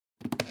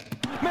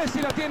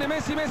Messi la tiene,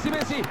 Messi.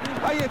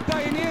 Ahí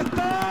está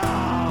Iniesta.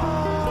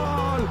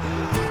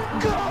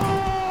 ¡Gol!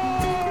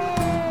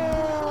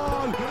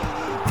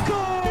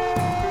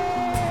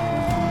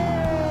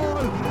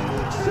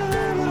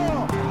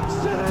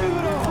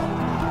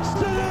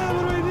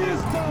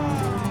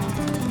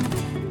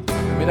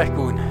 Goedemiddag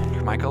Koen.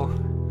 Michael.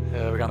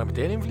 We gaan er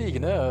meteen in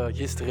vliegen. Hè.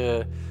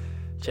 Gisteren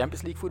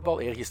Champions League voetbal,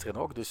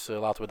 eergisteren ook. Dus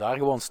laten we daar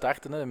gewoon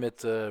starten hè, met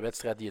de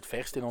wedstrijd die het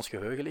verst in ons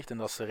geheugen ligt. En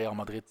dat is Real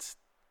Madrid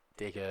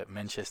tegen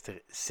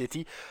Manchester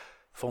City.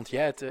 Vond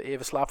jij het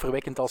even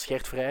slaapverwekkend als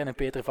Gert Vrijen en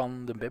Peter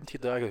van den Bemt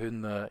getuigen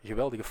hun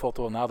geweldige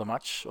foto na de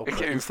match op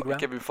Instagram? Ik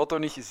heb hun foto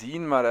niet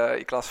gezien, maar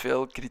ik las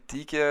veel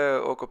kritiek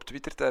ook op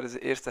Twitter tijdens de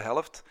eerste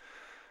helft.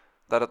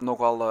 Dat het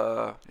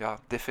nogal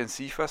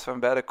defensief was van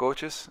beide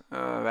coaches.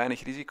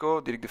 Weinig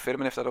risico. Dirk de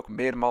Vermen heeft dat ook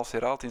meermaals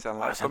herhaald in zijn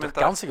live commentaar. Er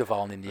zijn kansen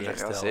gevallen in die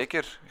eerste helft.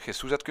 Zeker.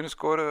 Jesus had kunnen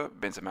scoren,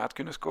 Benzema had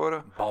kunnen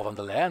scoren. Bal van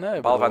de lijn.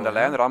 Hè? Bal van de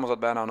lijn, Ramos had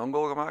bijna een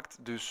ongoal gemaakt.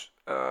 Dus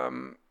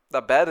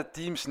dat beide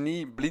teams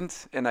niet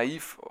blind en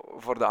naïef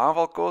voor de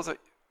aanval kozen,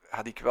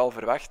 had ik wel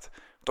verwacht.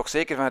 Toch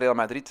zeker van Real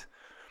Madrid.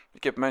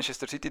 Ik heb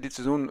Manchester City dit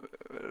seizoen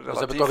Ze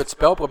hebben toch het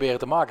spel proberen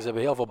te maken. Ze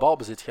hebben heel veel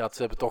balbezit gehad. Ze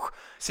hebben toch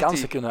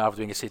kansen kunnen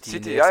afdwingen, City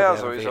in de eerste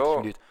 45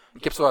 minuten.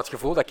 Ik heb zo het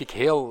gevoel dat ik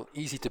heel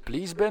easy to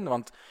please ben,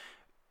 want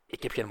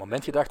ik heb geen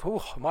moment gedacht,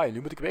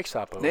 nu moet ik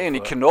wegstappen. Nee, en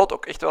ik genoot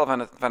ook echt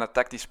wel van het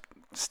tactisch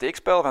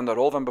steekspel, van de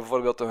rol van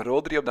bijvoorbeeld een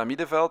Rodri op dat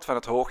middenveld, van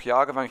het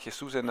hoogjagen van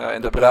Jesus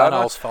en de Bruyne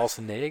als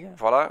valse 9.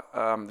 Voilà.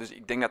 Dus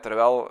ik denk dat er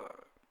wel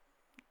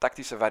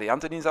tactische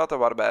varianten in zaten,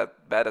 waarbij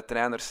beide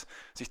trainers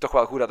zich toch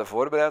wel goed hadden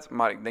voorbereid.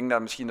 Maar ik denk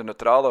dat misschien de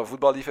neutrale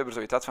voetballiefhebber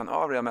zoiets had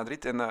van Real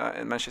Madrid en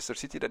Manchester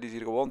City, dat is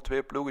hier gewoon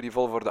twee ploegen die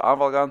vol voor de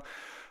aanval gaan.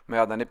 Maar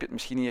ja, dan heb je het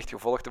misschien niet echt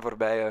gevolgd de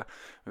voorbije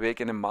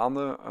weken en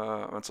maanden,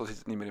 want zo zit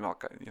het niet meer in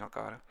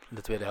elkaar. Hè. In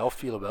de tweede helft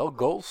vielen wel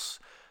goals.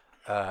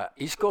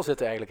 Isco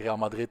zette eigenlijk Real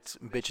Madrid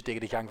een beetje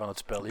tegen de gang van het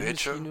spel in.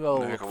 Misschien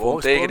wel gewoon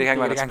tegen de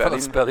gang van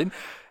het spel in.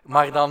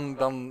 Maar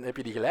dan heb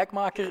je die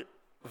gelijkmaker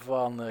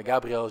van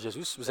Gabriel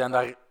Jesus. We zijn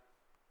daar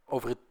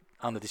over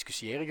aan het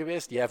discussiëren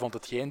geweest. Jij vond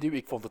het geen duw,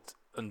 ik vond het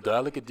een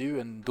duidelijke duw.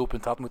 Een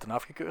doelpunt had moeten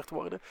afgekeurd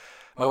worden.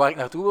 Maar waar ik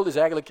naartoe wil is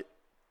eigenlijk,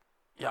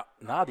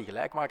 na die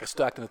gelijkmaker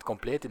stuikte het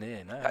compleet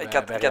ineen. Hè, ik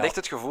had echt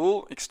het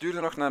gevoel, ik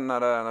stuurde nog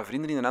naar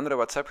vrienden in een andere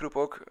WhatsApp-groep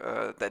ook,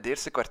 dat het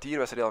eerste kwartier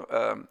werd Real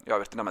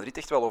Madrid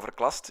echt wel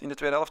overklast in de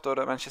tweede helft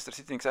door Manchester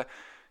City. En ik zei,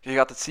 je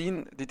gaat het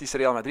zien, dit is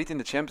Real Madrid in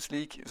de Champions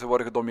League. Ze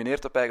worden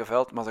gedomineerd op eigen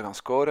veld, maar ze gaan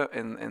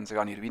scoren en ze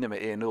gaan hier winnen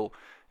met 1-0.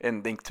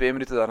 En denk 2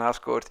 minuten daarna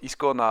scoort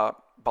Isco na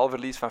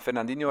balverlies van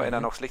Fernandinho en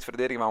dan nog slecht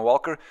verdedigen van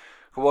Walker.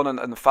 Gewoon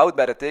een fout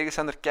bij de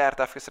tegenstander, keihard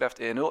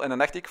afgeschreven 1-0. En dan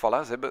dacht ik,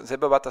 voilà, ze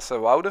hebben wat dat ze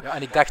wouden. Ja,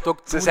 en ik dacht ook,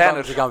 ze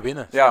gaan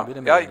winnen.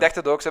 Ik dacht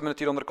het ook. Ze hebben het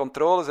hier onder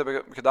controle. Ze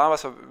hebben gedaan wat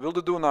ze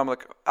wilden doen,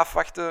 namelijk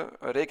afwachten,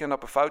 rekenen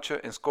op een foutje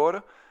en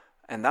scoren.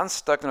 En dan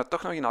stuikte het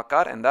toch nog in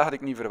elkaar en dat had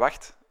ik niet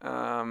verwacht.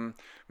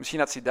 Misschien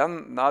had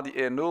Zidane na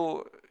die 1-0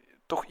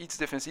 toch iets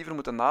defensiever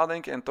moeten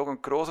nadenken en toch een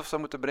Kroos of zo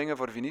moeten brengen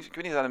voor Vinicius. Ik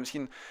weet niet, ze hadden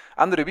misschien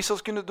andere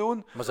wissels kunnen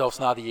doen. Maar zelfs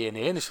na die 1-1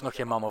 is er nog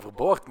geen man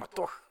overboord, maar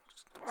toch...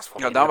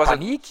 Dan was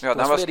paniek.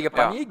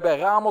 Paniek bij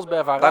Ramos,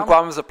 bij Varane. Dan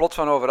kwamen ze plots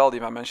van overal,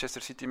 die van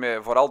Manchester City,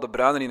 met vooral de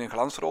Bruyne in een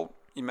glansrol.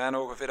 In mijn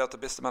ogen veruit de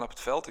beste man op het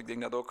veld. Ik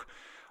denk dat ook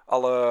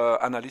alle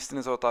analisten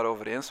en zo het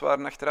daarover eens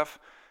waren achteraf.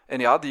 En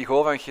ja, die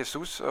goal van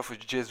Jesus in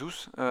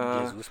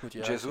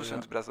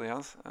het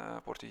Braziliaans,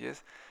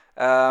 Portugees.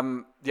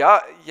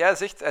 Jij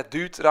zegt, hij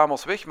duwt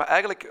Ramos weg, maar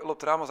eigenlijk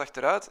loopt Ramos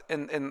achteruit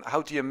en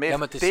houdt hij hem meer tegen. Ja,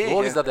 maar het is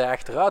logisch dat hij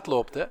achteruit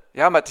loopt, hè?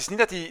 Ja, maar het is niet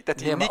dat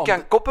hij niet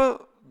kan koppen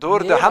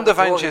door de handen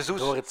van Jesus.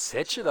 Door het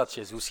setje dat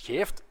Jesus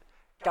geeft,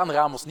 kan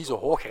Ramos niet zo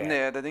hoog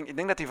rijden. Nee, ik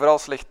denk dat hij vooral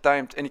slecht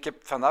timed. En ik heb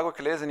vandaag ook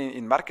gelezen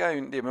in Marca,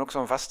 die hebben ook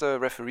zo'n vaste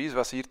referee,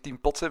 zoals ze hier 10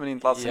 Pots hebben in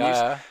het laatste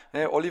nieuws.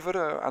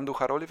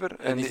 Andújar Oliver.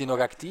 En is hij nog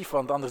actief?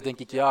 Want anders denk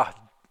ik,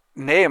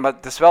 Nee, maar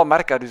het is wel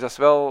Marca, dus dat is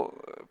wel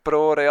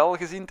pro-Real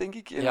gezien, denk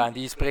ik. En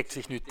die spreekt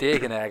zich nu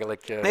tegen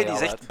eigenlijk. Nee, die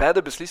zegt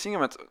beide beslissingen,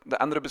 want de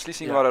andere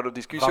beslissingen waar er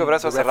discussie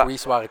over was. De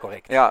referees waren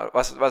correct. Ja,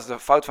 was de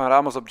fout van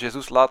Ramos op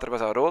Jesus, later was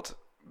dat rood.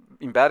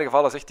 In beide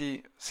gevallen zegt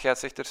hij,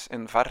 scheidsrechters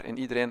en VAR en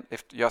iedereen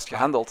heeft juist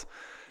gehandeld.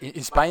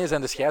 In Spanje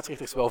zijn de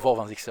scheidsrechters wel vol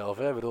van zichzelf.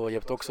 Hè? Ik bedoel, je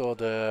hebt ook zo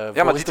de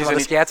voorzitter van de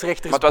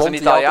scheidsrechters. Maar het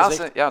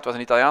was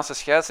een Italiaanse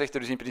scheidsrechter,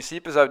 dus in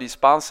principe zou die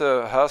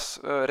Spaanse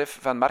huisref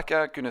van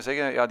Marca kunnen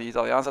zeggen, die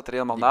Italiaan zat er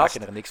helemaal naast. Die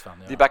bakken er niks van.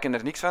 Ja. Die bakken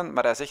er niks van,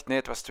 maar hij zegt nee,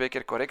 het was 2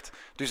 keer correct.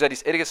 Dus dat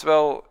is ergens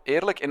wel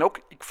eerlijk. En ook,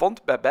 ik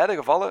vond, bij beide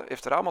gevallen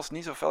heeft Ramos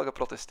niet zo fel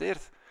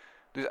geprotesteerd.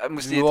 Dus hij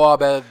moest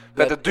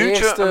bij de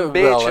duwtje een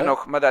beetje wel,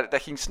 nog, maar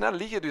dat ging snel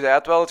liggen. Dus hij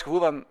had wel het gevoel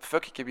van,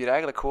 ik heb hier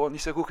eigenlijk gewoon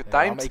niet zo goed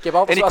getimed. Maar ik heb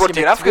altijd, en ik word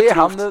hier met 2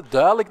 afgetroefd. handen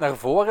duidelijk naar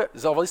voren,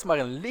 zelfs al is het maar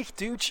een licht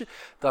duwtje,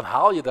 dan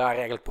haal je daar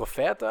eigenlijk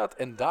profijt uit.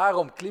 En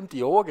daarom klimt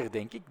hij hoger,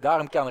 denk ik.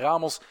 Daarom kan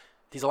Ramos,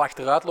 die zal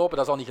achteruit lopen,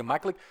 dat is al niet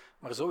gemakkelijk.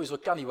 Maar sowieso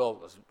kan hij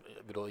wel,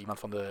 ik bedoel, iemand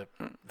van de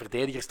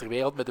verdedigers ter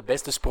wereld met de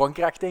beste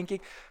sprongkracht, denk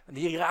ik.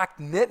 Die raakt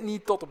net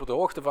niet tot op de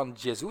hoogte van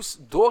Jesus,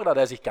 doordat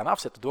hij zich kan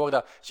afzetten.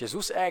 Doordat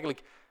Jesus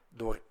eigenlijk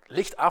door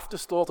licht af te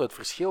stoten het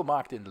verschil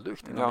maakt in de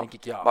lucht. En dan denk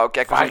ik, maar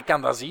kijk, VAR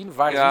kan dat zien.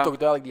 VAR ziet toch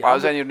duidelijk die maar we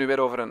handen. zijn hier nu weer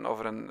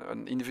over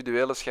een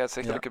individuele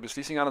scheidsrechterlijke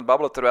beslissing aan het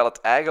babbelen, terwijl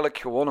het eigenlijk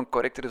gewoon een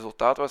correct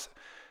resultaat was.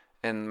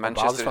 En Op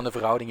basis van de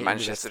verhoudingen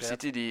Manchester in de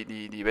wedstrijd.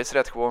 City die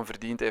wedstrijd gewoon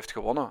verdiend heeft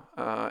gewonnen.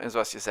 En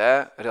zoals je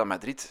zei, Real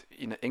Madrid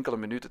in enkele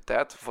minuten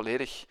tijd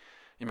volledig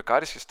in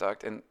elkaar is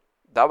gestuikt. En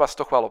dat was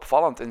toch wel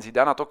opvallend. En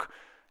Zidane had ook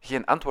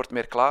geen antwoord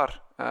meer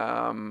klaar.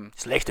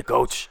 Slechte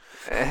coach.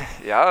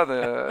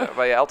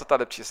 Wat je altijd al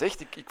hebt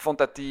gezegd. Ik vond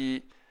dat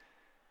die...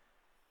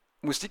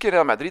 Moest ik een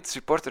Real Madrid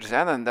supporter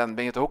zijn, en dan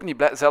ben je toch ook niet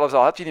blij. Zelfs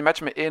al had je die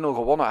match met 1-0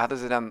 gewonnen, hadden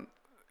ze dan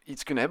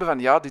iets kunnen hebben van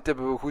ja, dit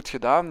hebben we goed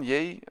gedaan.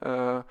 Nee, we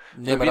maar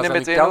winnen dan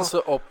met zijn 1-0. uw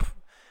kansen op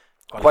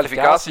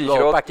Kwalificatie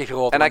groot. pakken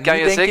groot. En dan Maar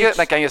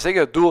nu kan je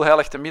zeggen, het doel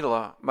heiligt de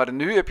middelen. Maar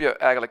nu heb je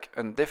eigenlijk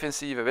een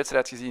defensieve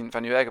wedstrijd gezien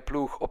van je eigen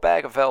ploeg, op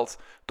eigen veld.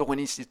 Toch een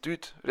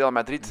instituut, Real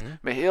Madrid,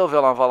 met heel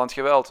veel aanvallend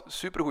geweld.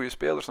 Supergoeie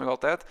spelers nog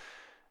altijd.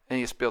 En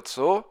je speelt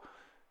zo.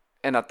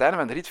 En aan het einde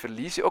van de rit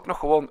verlies je ook nog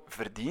gewoon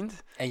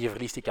verdiend. En je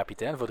verliest die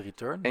kapitein voor de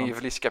return. En je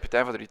verliest de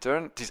kapitein voor de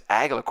return. Het is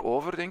eigenlijk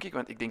over, denk ik.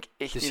 Want ik denk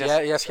echt Dus niet...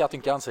 jij schat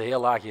hun kansen heel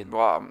laag in.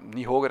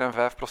 Niet hoger dan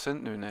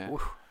 5% nu, nee.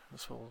 Oeh, dat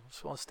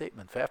is wel een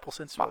statement. 5%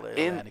 is Maar wel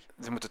heel weinig.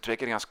 ze moeten 2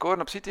 keer gaan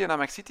scoren op City en dan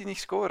mag City niet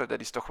scoren. Dat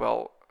is toch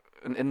wel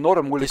een enorm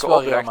Het is moeilijke wel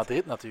opdracht. Real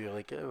Madrid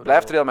natuurlijk. Hè.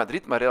 Blijft Real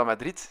Madrid, maar Real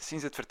Madrid,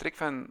 sinds het vertrek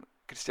van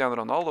Cristiano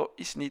Ronaldo,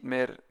 is niet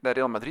meer dat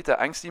Real Madrid dat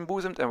angst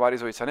inboezemt en waar je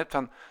zoiets aan hebt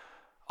van,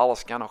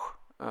 alles kan nog.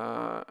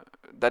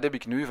 Dat heb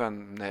ik nu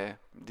van, nee,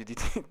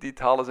 dit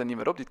halen ze niet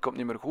meer op, dit komt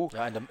niet meer goed.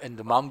 Ja, en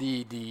de man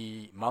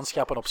die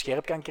manschappen op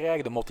scherp kan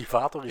krijgen, de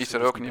motivator, Is er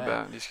dus ook niet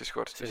bij, die is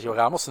geschorst. Sergio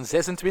Ramos,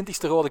 zijn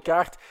 26e rode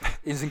kaart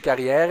in zijn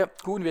carrière.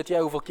 Koen, weet jij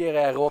hoeveel keer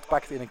hij rood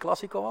pakte in een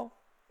Classico al?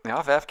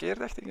 Ja, 5 keer,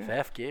 dacht ik. Hè?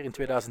 5 keer, in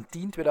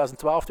 2010,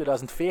 2012,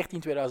 2014,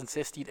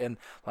 2016 en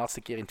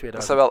laatste keer in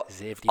Dat zijn wel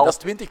 2017.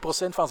 Dat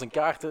is 20% van zijn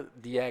kaarten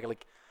die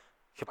eigenlijk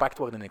gepakt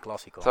worden in een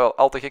Classico. Het zou wel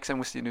al te gek zijn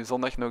moest hij nu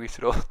zondag nog eens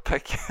rood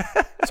pakken.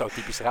 Het zou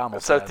typisch Ramos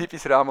Het zou zijn.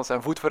 typisch Ramos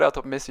zijn, voet vooruit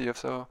op Messi of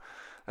zo.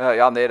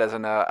 Nee, dat is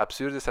een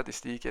absurde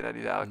statistiek. Hè. Dat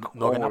is eigenlijk Nog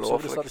een absurde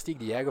ongelooflijk. statistiek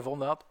die jij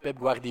gevonden had. Pep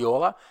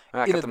Guardiola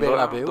Ja, ik in had het hem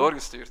Bernabeu.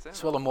 doorgestuurd. Hè. Dat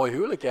is wel een mooi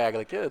huwelijk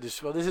eigenlijk. Hè? Dus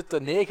wat is het?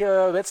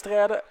 9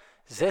 wedstrijden,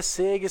 6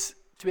 zeges,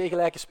 2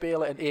 gelijke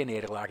spelen en 1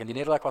 nederlaag. En die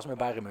nederlaag was met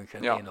Bayern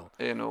München, Ja, 1-0.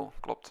 1-0,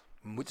 klopt.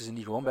 Moeten ze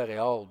niet gewoon bij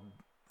Real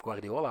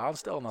Guardiola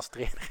aanstellen als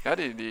trainer? Ja,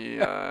 die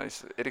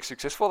is erg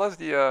succesvol als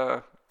die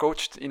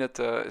coacht in het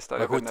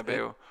Estadio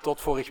Bernabeu.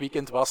 Tot vorig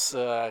weekend was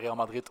Real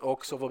Madrid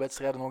ook zoveel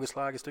wedstrijden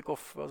ongeslagen. Een stuk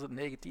of was het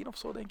 19 of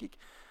zo, denk ik.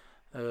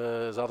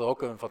 Ze hadden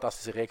ook een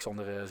fantastische reeks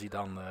onder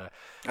Zidane.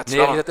 Het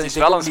neergezet. is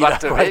wel een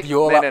zwarte week.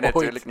 Guardiola Nee, ooit-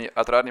 natuurlijk niet.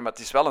 Uiteraard niet. Maar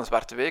het is wel een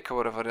zwarte week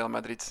geworden voor Real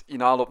Madrid.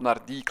 In aanloop naar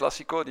die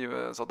Classico, die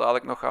we zo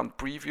dadelijk nog gaan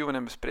previewen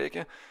en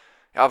bespreken.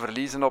 Ja,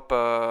 verliezen op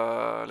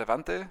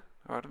Levante.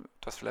 Het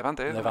was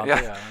Levante, hè?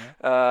 Levante,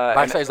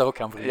 ja. Barça is daar ook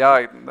gaan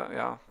verliezen.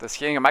 Ja, het is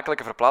geen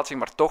gemakkelijke verplaatsing,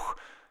 maar toch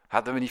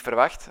hadden we niet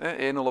verwacht.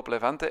 Hè? 1-0 op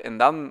Levante. En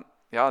dan,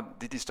 ja,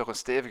 dit is toch een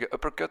stevige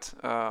uppercut.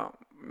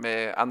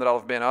 Met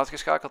 1,5 been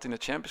uitgeschakeld in de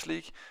Champions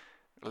League.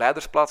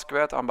 Leidersplaats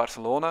kwijt aan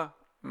Barcelona.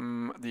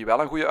 Die wel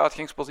een goede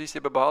uitgangspositie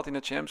hebben behaald in de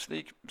Champions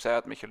League. Zij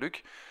het met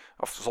geluk.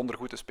 Of zonder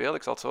goed te spelen,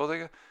 ik zal het zo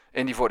zeggen.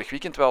 En die vorig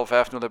weekend wel 5-0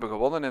 hebben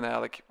gewonnen. En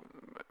eigenlijk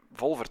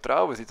vol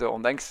vertrouwen zitten.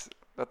 Ondanks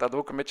dat dat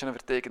ook een beetje een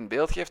vertekend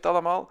beeld geeft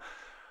allemaal.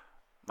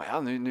 Maar ja,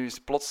 nu is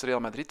plots Real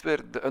Madrid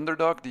weer de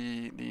underdog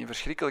die een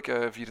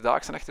verschrikkelijke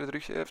vierdaagse achter de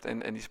rug heeft.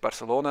 En is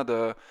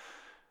Barcelona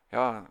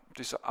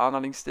tussen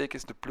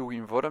aanhalingstekens de ploeg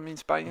in vorm in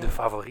Spanje.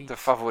 De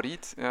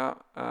favoriet. Ja.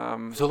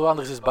 Zullen we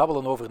anders eens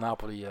babbelen over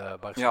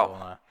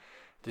Napoli-Barcelona? Ja.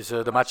 Dus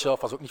de match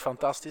zelf was ook niet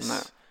fantastisch.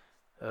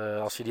 Nee.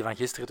 Als je die van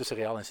gisteren tussen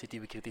Real en City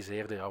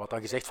bekritiseerde, wat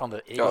dan gezegd van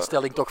de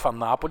egelstelling toch van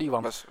Napoli?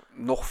 Want Dat is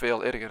nog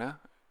veel erger, hè.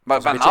 Maar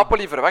Dat is bij een beetje-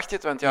 Napoli verwacht je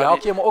het, want Ja,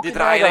 oké, maar ook die in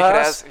draaien eigen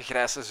een huis.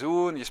 grijs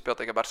seizoen, je speelt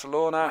tegen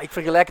Barcelona. Maar ik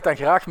vergelijk het dan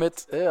graag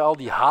met al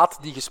die haat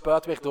die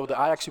gespuit werd door de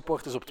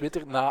Ajax-supporters op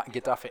Twitter na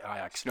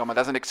Getafe-Ajax. Ja, maar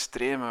dat is een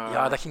extreme...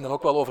 Ja, dat ging dan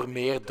ook wel over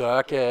meer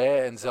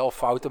duiken en zelf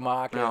fouten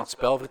maken en het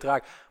spel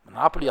vertragen. Maar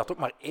Napoli had ook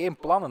maar 1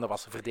 plan en dat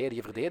was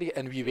verdedigen.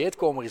 En wie weet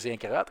komen we er eens 1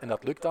 keer uit. En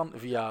dat lukt dan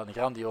via een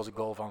grandioze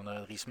goal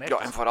van Dries Mertens.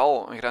 Ja, en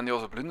vooral een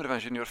grandioze blunder van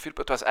Junior Firpo.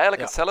 Het was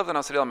eigenlijk hetzelfde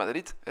als Real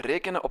Madrid.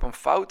 Rekenen op een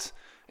fout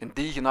en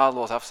die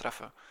genadeloos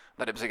afstraffen.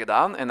 Dat hebben ze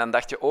gedaan. En dan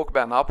dacht je ook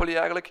bij Napoli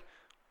eigenlijk...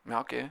 Ja,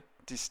 oké,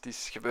 het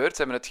is gebeurd. Ze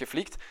hebben het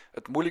geflikt.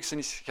 Het moeilijkste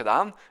is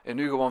gedaan. En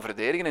nu gewoon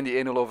verdedigen en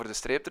die 1-0 over de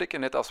streep trekken.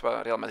 Net als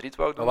wat Real Madrid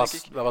wou doen, denk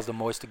ik. Dat was de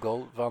mooiste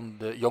goal van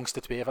de jongste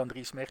 2 van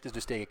Dries Mertens.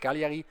 Dus tegen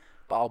Cagliari,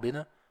 paal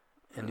binnen.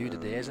 En nu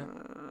deze.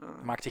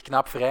 Maakt zich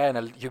knap vrij.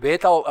 En je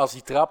weet al, als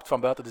hij trapt van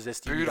buiten de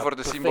 16... Puur dat voor de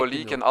perfect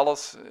symboliek in en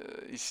alles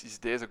is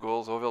deze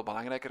goal zoveel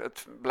belangrijker.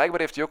 Blijkbaar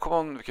heeft hij ook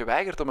gewoon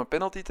geweigerd om een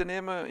penalty te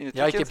nemen in het Ja, ik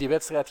weekend. heb die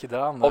wedstrijd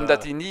gedaan.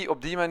 Omdat hij niet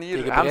op die manier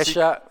tegen Hamsik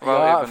Brescia, wou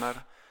ja, hebben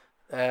naar...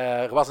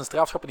 er was een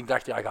strafschop en ik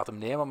dacht, ja, hij gaat hem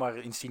nemen, maar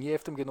Insigne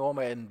heeft hem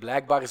genomen. En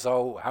blijkbaar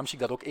zou Hamsik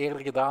dat ook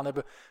eerder gedaan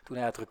hebben, toen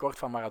hij het record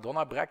van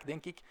Maradona brak,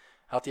 denk ik.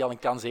 had hij al een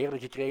kans eerder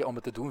gekregen om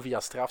het te doen via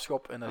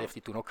strafschop. En dat heeft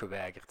hij toen ook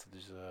geweigerd.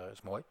 Dus dat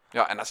is mooi.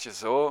 Ja, en als je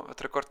zo het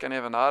record kan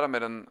evenaren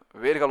met een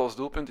weergaloos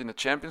doelpunt in de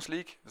Champions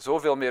League,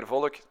 zoveel meer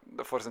volk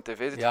dat voor zijn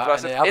tv zit Ja,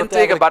 gefluisterd, en hij had en het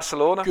tegen eigenlijk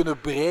Barcelona.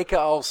 Kunnen breken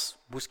als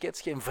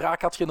Busquets geen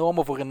wraak had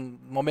genomen voor een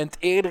moment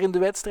eerder in de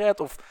wedstrijd?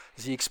 Of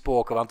zie ik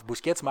spoken? Want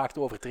Busquets maakte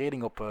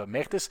overtreding op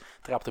Mertens,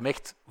 trapte hem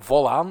echt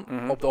vol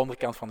aan op de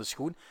onderkant van de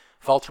schoen.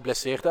 Valt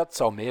geblesseerd uit, het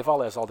zou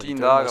meevallen, hij zal de 10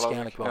 return dagen,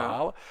 waarschijnlijk wel geloof ik, ja.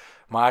 halen.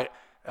 Maar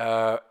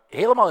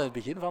helemaal in het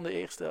begin van de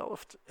eerste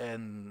helft,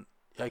 en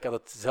ja, ik had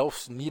het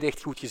zelfs niet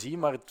echt goed gezien,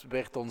 maar het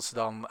werd ons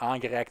dan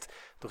aangereikt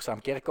door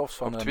Sam Kerkhoffs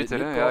van Op Twitter,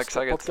 de hè? Ja, ik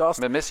zag podcast. het.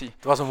 Met Messi.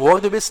 Het was een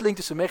woordenwisseling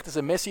tussen Mertens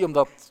en Messi,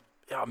 omdat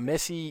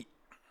Messi,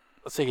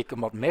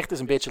 omdat Mertens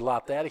een beetje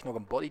laattijdig nog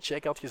een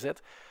bodycheck had gezet.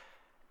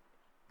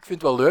 Ik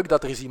vind het wel leuk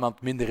dat er eens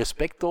iemand minder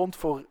respect toont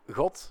voor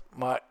God,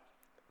 maar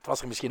het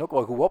was er misschien ook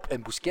wel goed op.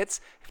 En Busquets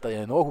heeft dat in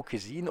een ooghoek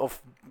gezien,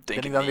 of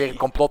ben ik dan weer een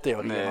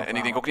complottheorie? Nee, en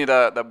ik denk ook niet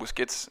dat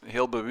Busquets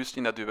heel bewust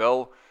in dat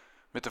duel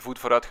met de voet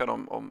vooruit gaat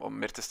om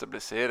Mertens te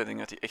blesseren. Ik denk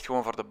dat hij echt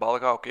gewoon voor de bal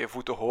gaat. Oké,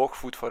 voeten hoog,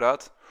 voet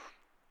vooruit.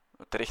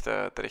 Terecht.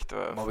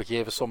 Maar we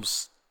geven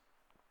soms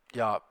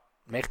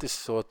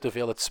Mertens zo te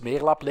veel het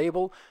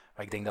smeerlap-label.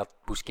 Maar ik denk dat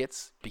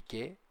Busquets,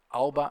 Piqué,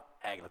 Alba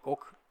eigenlijk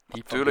ook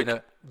diep van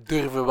binnen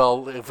durven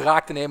wel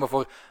wraak te nemen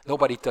voor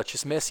nobody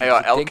touches Messi.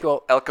 Ja, Dus ik denk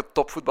wel... elke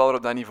topvoetballer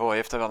op dat niveau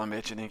heeft dat wel een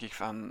beetje, denk ik,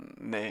 van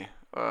nee,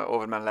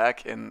 over mijn lijk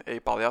en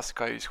Paljas,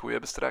 kan je eens goed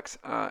hebben straks.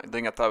 Ik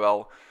denk dat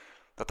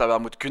wel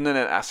moet kunnen.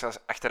 En als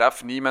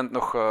achteraf niemand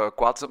nog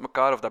kwaad is op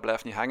elkaar of dat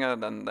blijft niet hangen,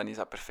 dan is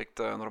dat perfect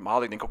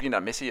normaal. Ik denk ook niet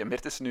dat Messi en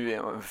Mertens nu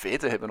een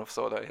vete hebben of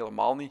zo, dat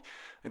helemaal niet.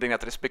 Ik denk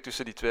dat het respect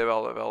tussen die twee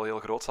wel heel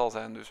groot zal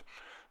zijn. Dus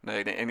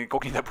nee, ik denk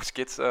ook niet dat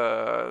Busquets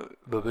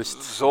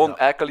bewust zo'n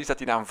eikel is dat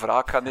hij dan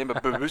wraak gaat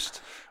nemen,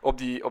 bewust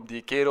op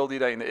die kerel die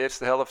dat in de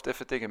eerste helft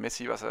even tegen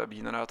Messi was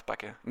beginnen uit te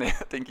pakken. Nee,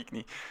 dat denk ik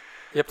niet.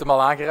 Je hebt hem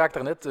al aangeraakt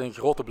daarnet, een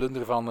grote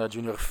blunder van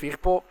Junior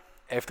Firpo.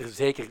 Hij heeft er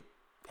zeker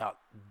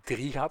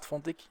 3 gehad,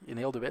 vond ik, in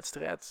heel de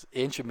wedstrijd.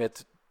 Eentje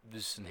met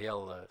dus een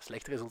heel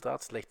slecht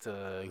resultaat,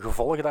 slechte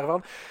gevolgen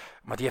daarvan.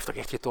 Maar die heeft toch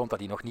echt getoond dat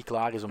hij nog niet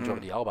klaar is om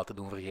Jordi Alba te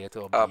doen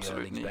vergeten op die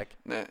linksback.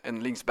 Nee.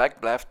 En linksback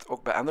blijft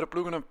ook bij andere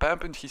ploegen een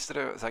pijnpunt.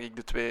 Gisteren zag ik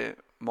de 2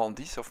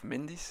 Mendy's,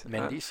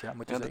 moet je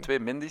zeggen. De 2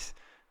 Mendy's,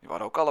 die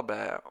waren ook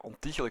allebei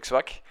ontiegelijk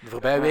zwak. De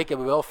voorbije week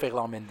hebben we wel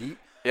Ferland Mendy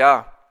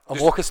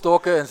omhoog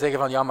gestoken en zeggen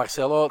van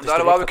Marcelo...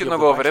 Daar wou ik het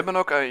nog over hebben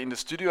ook. In de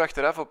studio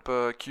achteraf op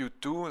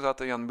Q2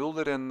 zaten Jan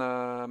Mulder en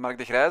Mark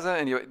de Grijze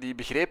en die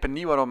begrepen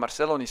niet waarom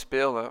Marcelo niet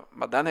speelde.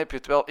 Maar dan heb je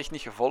het wel echt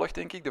niet gevolgd,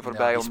 denk ik, de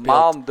voorbije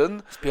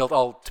maanden. Speelt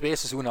al 2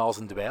 seizoenen als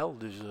een dweil,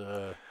 dus...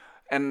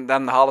 En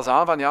dan halen ze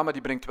aan van, maar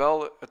die brengt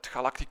wel het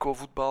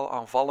Galactico-voetbal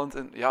aanvallend.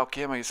 En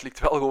maar je slikt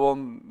wel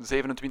gewoon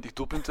 27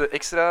 doelpunten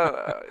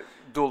extra.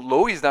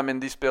 Logisch dat men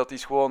die speelt, die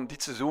is gewoon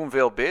dit seizoen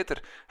veel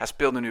beter. Hij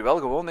speelde nu wel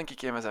gewoon, denk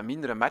ik, met zijn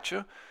mindere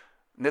matchen.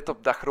 Net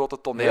op dat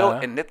grote toneel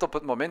en net op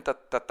het moment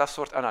dat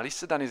soort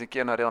analisten dan eens een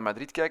keer naar Real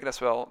Madrid kijken,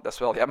 dat is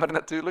wel jammer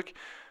natuurlijk.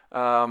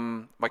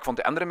 Maar ik vond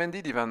de andere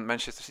Mendy, die van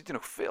Manchester City,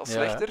 nog veel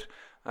slechter.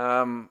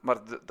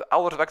 Maar de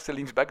allerzwakste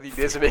linksback die ik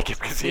deze week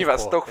heb gezien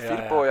was toch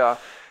Firpo.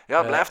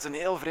 Blijft een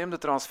heel vreemde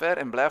transfer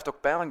en blijft ook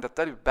pijnlijk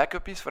dat uw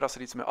backup is voor als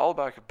er iets met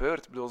Alba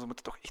gebeurt. Ik bedoel, ze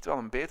moeten toch echt wel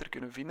een beter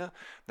kunnen vinden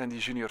dan die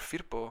Junior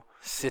Firpo.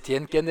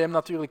 Setien kende hem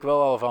natuurlijk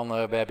wel al van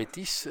bij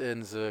Betis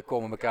en ze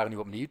komen elkaar nu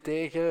opnieuw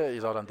tegen. Je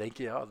zou dan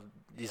denken,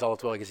 die zal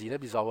het wel gezien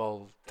hebben, die zal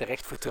wel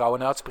terecht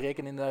vertrouwen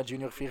uitspreken in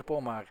Junior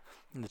Firpo, maar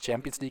in de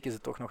Champions League is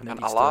het toch nog net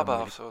iets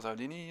Alaba of zo, zou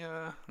die niet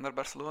naar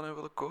Barcelona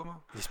willen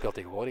komen? Die speelt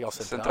tegenwoordig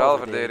als centraal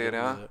verdediger,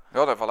 ja.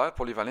 Dat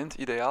polyvalent,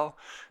 ideaal.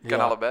 Kan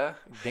allebei.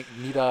 Ik denk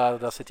niet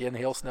dat Setien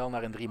heel snel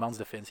naar een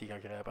 3-mansdefensie gaat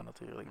grijpen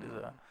natuurlijk.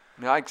 Dus,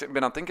 Ja, ik ben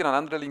aan het denken aan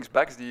andere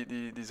linksbacks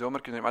die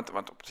zomaar kunnen...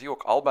 Want op zich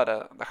ook Alba,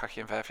 dat gaat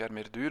geen 5 jaar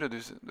meer duren.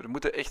 Dus er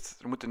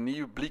moet een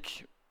nieuw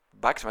blik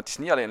backs. Want het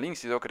is niet alleen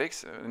links, het is ook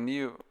rechts. Een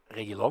nieuw...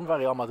 Reguilón van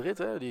Real Madrid,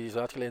 hè? Die is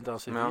uitgeleend aan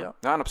Sevilla.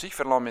 Ja, en op zich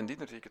Ferland Mendy,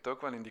 daar zie ik het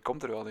ook wel in. Die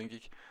komt er wel, denk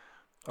ik.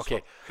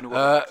 Oké.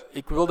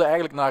 Ik wilde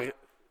eigenlijk naar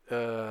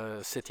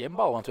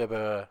Setien-bal, want we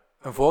hebben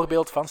een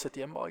voorbeeld van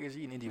Setien-bal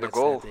gezien in die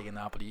wedstrijd tegen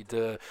Napoli.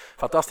 De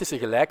fantastische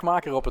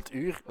gelijkmaker op het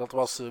uur, dat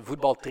was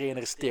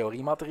voetbaltrainers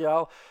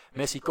theoriemateriaal.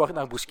 Messi kort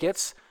naar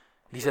Busquets,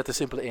 die zette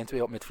simpele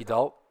 1-2 op met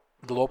Vidal.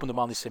 De lopende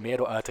man is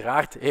Semedo,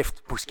 uiteraard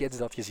heeft Busquets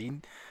dat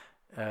gezien.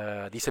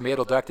 Die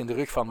Semedo duikt in de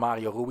rug van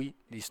Mario Rui,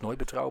 die is nooit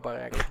betrouwbaar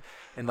eigenlijk.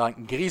 En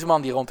dan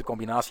Griezmann die rond de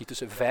combinatie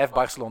tussen 5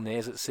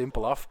 Barcelonezen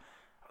simpel af.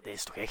 Deze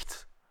is toch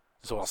echt...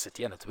 Zoals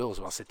Setien het wil,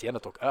 zoals Setien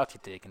het ook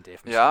uitgetekend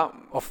heeft. Ja.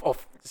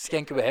 Of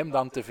schenken we hem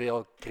dan te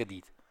veel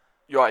krediet?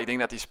 Ja, ik denk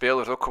dat die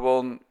spelers ook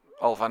gewoon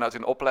al vanuit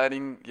hun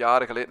opleiding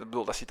jaren geleden... Ik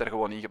bedoel, dat zit er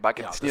gewoon in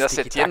gebakken. Het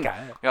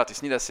is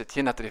niet dat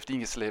Setien dat er heeft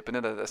ingeslepen.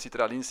 Hè. Dat zit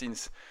er al in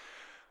sinds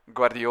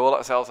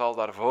Guardiola, zelfs al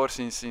daarvoor,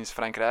 sinds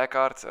Frank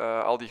Rijkaard,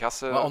 al die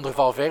gasten. Maar onder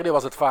Valverde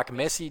was het vaak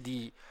Messi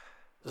die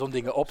zo'n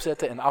dingen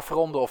opzetten en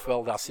afronden,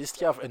 ofwel de assist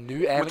gaf. En nu Ik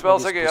moet eigenlijk wel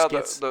nog eens zeggen, ja,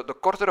 Busquets. de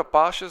kortere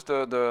paasjes,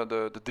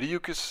 de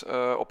driehoekjes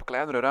op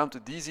kleinere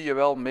ruimte, die zie je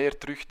wel meer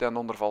terug dan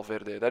onder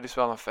Valverde. Dat is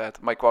wel een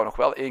feit. Maar ik wou nog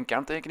wel één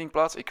kanttekening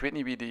plaatsen. Ik weet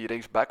niet wie die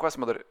rechtsback was,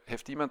 maar er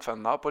heeft iemand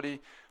van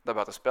Napoli dat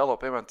buitenspel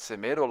op. Hè, want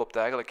Semedo loopt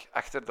eigenlijk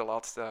achter de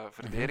laatste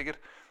verdediger.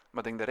 Maar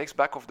ik denk de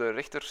rechtsback of de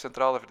rechter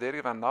centrale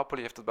verdediger van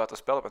Napoli heeft het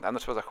buitenspel op. Want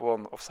anders was dat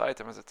gewoon offside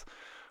en was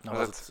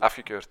het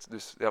afgekeurd.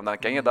 Dus ja, dan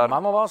ken je daar...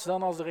 Manolas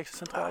dan als de rechtse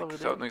centrale ik zou het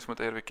verdediger? nog eens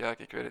moeten even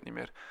kijken, ik weet het niet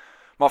meer.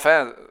 Maar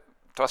fijn,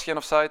 het was geen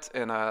offside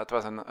en het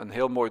was een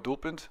heel mooi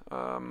doelpunt.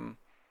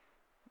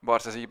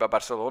 Waar ze zich bij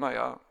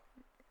Barcelona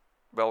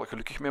wel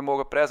gelukkig mee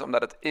mogen prijzen,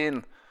 omdat het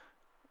één,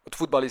 het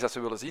voetbal is dat ze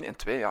willen zien, en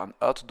twee, een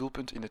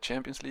uitdoelpunt in de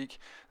Champions League.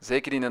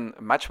 Zeker in een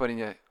match waarin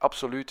je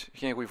absoluut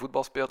geen goed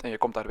voetbal speelt en je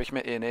komt daar weg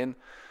met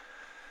 1-1.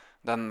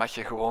 Dan mag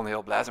je gewoon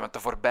heel blij zijn. Want de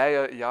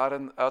voorbije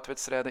jaren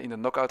uitwedstrijden in de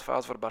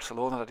knock-outfase voor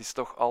Barcelona, dat is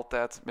toch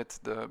altijd met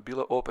de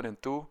billen open en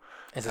toe.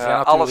 En ze zijn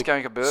Alles natuurlijk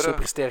kan gebeuren.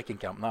 supersterk in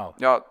Camp Nou.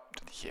 Ja,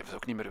 die geven ze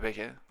ook niet meer weg.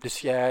 Hè. Dus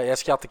jij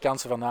schat de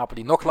kansen van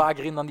Napoli nog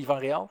lager in dan die van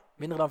Real?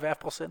 Minder dan 5%?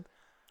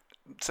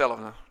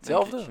 Hetzelfde.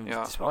 Hetzelfde? Denk ik. Ja.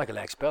 Het is wel een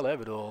gelijk spel, hè? Ik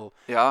bedoel,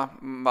 Ja,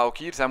 maar ook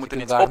hier, zij ze moeten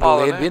kunnen iets daar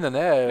ophalen. 0-1 Hè. winnen,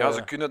 hè? Ja,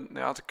 ze kunnen.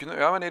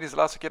 Ja, wanneer is de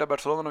laatste keer dat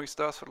Barcelona nog eens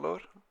thuis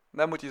verloor?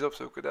 Dat moet je eens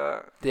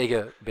opzoeken.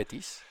 Tegen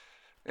Betis,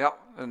 Ja,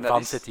 en dat van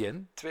is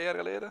Setien. 2 jaar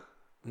geleden.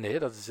 Nee,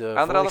 dat is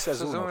Anderhalf vorig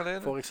seizoen. seizoen nog.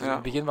 geleden? Vorig seizoen,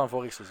 Ja. begin van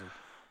vorig seizoen.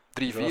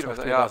 3-4 Dat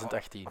was nog was dat.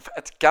 2018. Ja,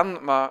 het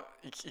kan, maar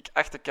ik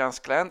acht de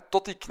kans klein.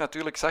 Tot ik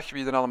natuurlijk zag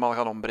wie er allemaal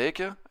gaan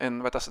ontbreken.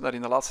 En wat dat ze daar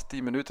in de laatste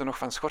 10 minuten nog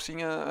van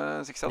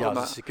schorsingen zichzelf... Ja,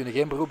 dus ze kunnen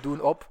geen beroep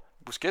doen op...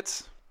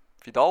 Busquets,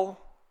 Vidal,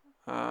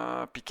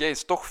 Piqué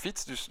is toch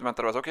fit, dus, want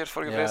er was ook eerst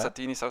voor gevreesd Ja. dat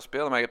hij niet zou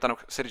spelen. Maar je hebt dan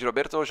ook Sergio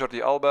Roberto,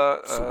 Jordi Alba,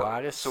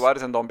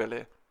 Suarez. en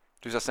Dembélé.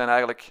 Dus dat zijn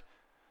eigenlijk...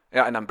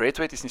 Ja, en dan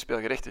Braithwaite is niet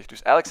speelgerechtigd.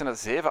 Dus eigenlijk zijn dat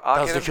 7 Dat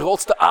is A-kern... de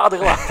grootste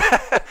aderlaat.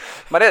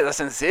 Maar nee, dat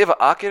zijn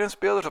 7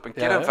 A-kernspelers op een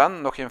Ja, kern hè?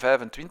 van nog geen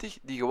 25,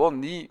 die gewoon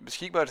niet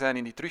beschikbaar zijn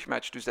in die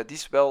terugmatch. Dus dat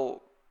is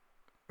wel,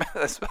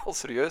 dat is wel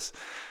serieus.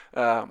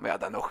 Maar ja,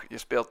 dan nog, je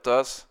speelt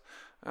thuis,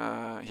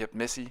 je hebt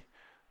Messi.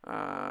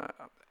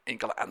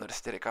 Enkele andere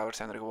sterkhouders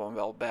zijn er gewoon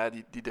wel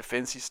bij. Die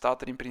defensie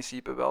staat er in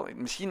principe wel.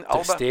 Misschien Ter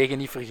Alba, Stegen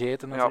niet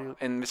vergeten, ja, natuurlijk.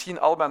 en misschien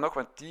Alba nog,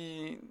 want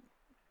die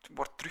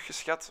wordt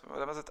teruggeschat.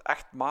 Dat was het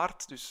 8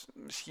 maart, dus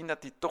misschien dat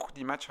hij toch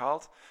die match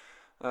haalt.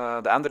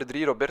 De andere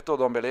 3, Roberto,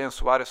 Dembélé en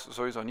Suarez,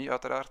 sowieso niet,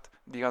 uiteraard.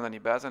 Die gaan er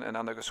niet bij zijn. En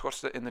dan de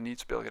geschorste en de niet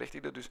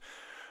speelgerechtigde. Dus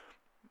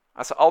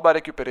als ze Alba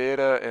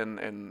recupereren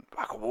en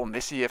gewoon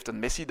Messi heeft een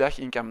Messi-dag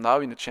in Camp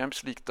Nou in de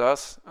Champions League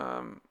thuis,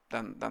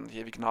 dan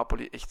geef ik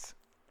Napoli echt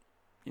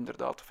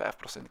inderdaad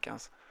 5%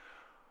 kans.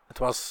 Het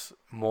was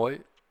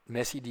mooi.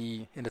 Messi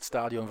die in het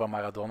stadion van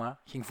Maradona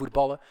ging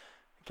voetballen.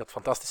 Ik had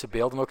fantastische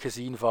beelden ook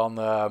gezien van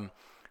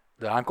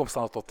de aankomst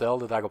aan het hotel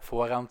de dag op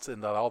voorhand. En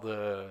dat al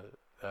de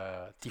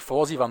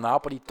tifosi van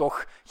Napoli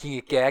toch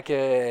gingen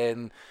kijken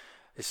en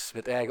eens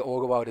met eigen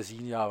ogen wouden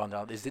zien. Ja,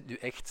 van, is dit nu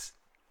echt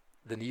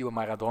de nieuwe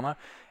Maradona?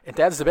 En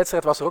tijdens de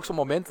wedstrijd was er ook zo'n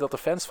moment dat de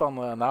fans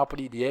van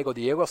Napoli Diego,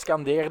 Diego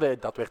scandeerden.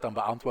 Dat werd dan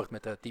beantwoord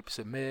met de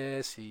typische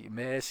Messi,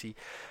 Messi.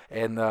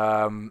 En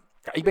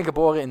ja, ik ben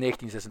geboren in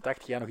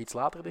 1986, jij nog iets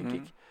later, denk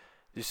ik.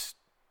 Dus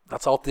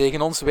dat zal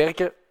tegen ons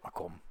werken. Maar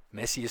kom,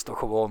 Messi is toch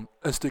gewoon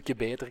een stukje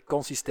beter,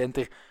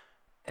 consistenter.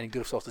 En ik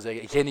durf zelfs te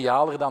zeggen,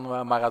 genialer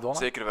dan Maradona.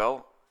 Zeker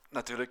wel.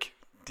 Natuurlijk,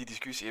 die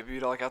discussie hebben we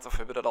hier al gehad, of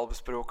hebben we dat al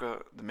besproken.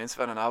 De mensen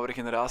van een oudere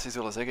generatie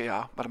zullen zeggen,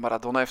 ja, maar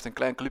Maradona heeft een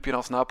klein clubje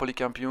als Napoli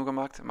kampioen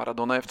gemaakt.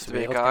 Maradona heeft de 2K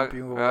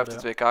wereldkampioen geworden,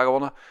 heeft de 2K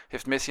gewonnen.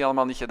 Heeft Messi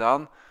allemaal niet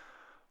gedaan.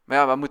 Maar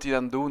ja, wat moet hij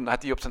dan doen?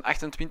 Had hij op zijn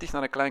 28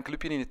 naar een klein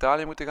clubje in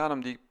Italië moeten gaan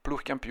om die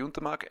ploeg kampioen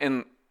te maken?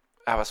 En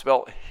hij was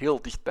wel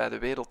heel dicht bij de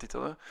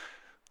wereldtitel. Hè.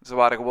 Ze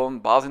waren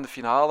gewoon baas in de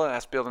finale. Hij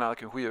speelde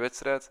eigenlijk een goede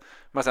wedstrijd.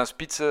 Maar zijn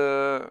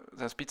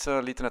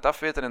spitsen lieten het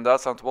afweten en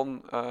Duitsland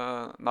won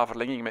na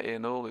verlenging met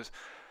 1-0. Dus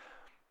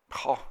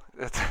goh,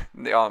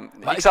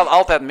 ik zal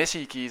altijd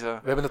Messi kiezen.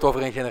 We hebben het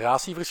over een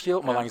generatieverschil,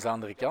 maar Ja. langs de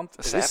andere kant.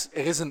 Zij-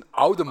 Er is een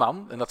oude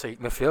man, en dat zeg ik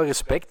met veel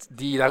respect,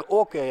 die daar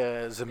ook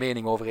zijn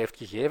mening over heeft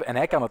gegeven. En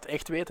hij kan het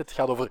echt weten. Het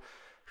gaat over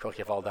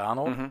Jorge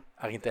Valdano, Mhm.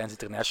 Argentijns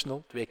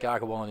international, 2K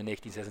gewonnen in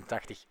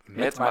 1986 met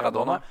Met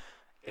Maradona. Maradona.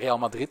 Real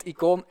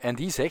Madrid-icoon. En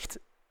die zegt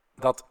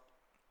dat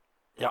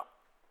ja,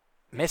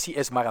 Messi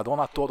is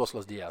Maradona todos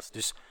los días.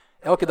 Dus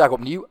elke dag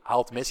opnieuw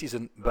haalt Messi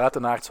zijn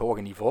buitenaards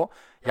hoge niveau.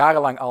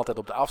 Jarenlang altijd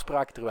op de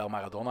afspraak, terwijl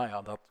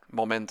Maradona dat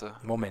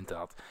momenten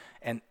had.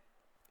 En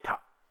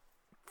ja,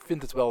 ik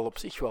vind het wel op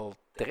zich wel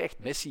terecht.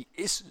 Messi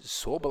is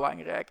zo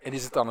belangrijk en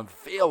is het dan een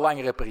veel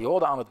langere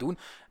periode aan het doen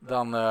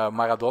dan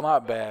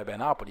Maradona bij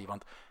Napoli.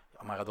 Want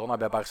ja, Maradona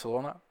bij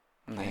Barcelona,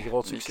 een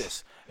groot niks.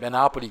 succes. Bij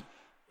Napoli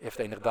heeft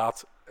hij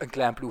inderdaad een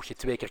klein ploegje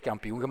 2 keer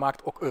kampioen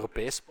gemaakt, ook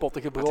Europees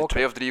potten Met die gebroken.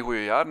 2 of 3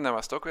 goede jaren, dan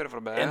was het ook weer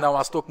voorbij. En dan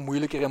was het ook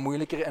moeilijker en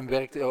moeilijker en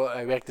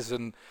hij werkte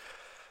zijn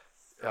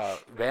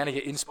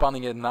weinige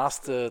inspanningen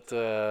naast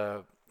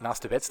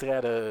de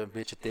wedstrijden een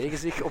beetje tegen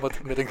zich, om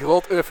het met een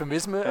groot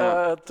eufemisme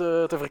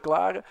te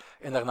verklaren.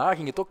 En daarna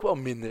ging het ook wel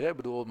minder. Hè. Ik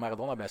bedoel,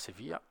 Maradona bij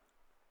Sevilla.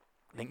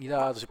 Ik denk niet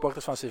dat de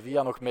supporters van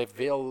Sevilla nog met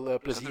veel plezier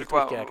natuurlijk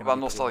terugkijken. wat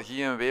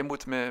nostalgie en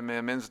weemoed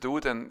met mens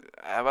doet. En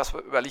hij was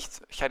wellicht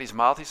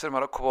charismatischer,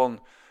 maar ook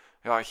gewoon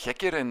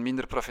gekker en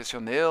minder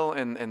professioneel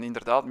en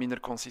inderdaad minder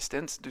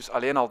consistent. Dus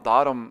alleen al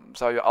daarom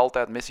zou je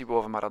altijd Messi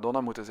boven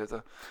Maradona moeten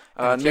zetten.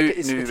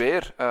 Nu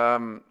weer.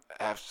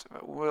 Hij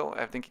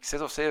heeft denk ik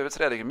 6 of 7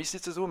 wedstrijden gemist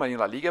dit seizoen, maar in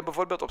La Liga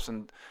bijvoorbeeld, op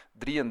zijn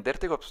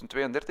 33, op zijn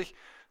 32,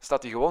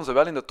 staat hij gewoon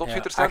zowel in de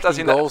topschutterstand als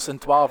in de goals en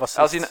 12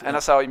 assists. En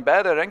dat zou in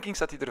beide rankings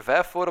staat hij er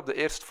 5 voor op de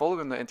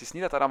eerstvolgende. En het is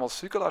niet dat daar allemaal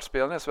sukkelaars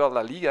spelen. Het is wel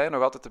La Liga,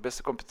 nog altijd de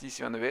beste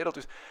competitie van de wereld.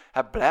 Dus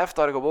hij blijft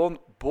daar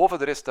gewoon boven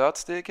de rest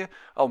uitsteken.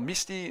 Al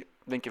mist hij,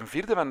 denk ik, een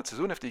vierde van het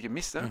seizoen heeft hij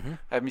gemist. Hè.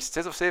 Hij mist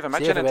 6 of 7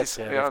 matchen. En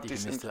het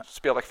is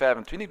speeldag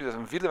 25, dus dat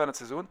is een vierde van het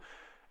seizoen.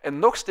 En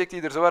nog steekt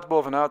hij er zo hard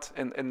bovenuit.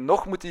 En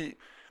nog moet hij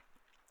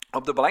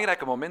op de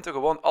belangrijke momenten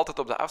gewoon altijd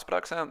op de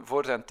afspraak zijn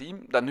voor zijn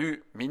team, dat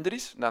nu minder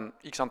is dan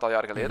x aantal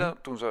jaar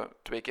geleden, toen ze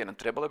 2 keer een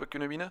treble hebben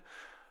kunnen winnen.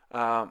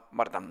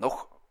 Maar dan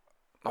nog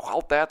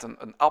altijd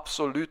een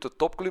absolute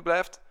topclub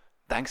blijft,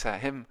 dankzij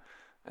hem.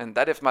 En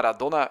dat heeft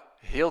Maradona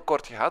heel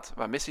kort gehad,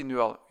 wat Messi nu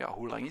al,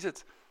 hoe lang is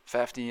het?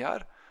 15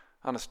 jaar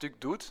aan een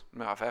stuk doet.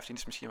 Nou, 15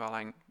 is misschien wel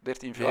lang,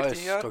 13, 14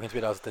 jaar. Hij is toch in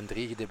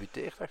 2003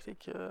 gedebuteerd, dacht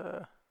ik.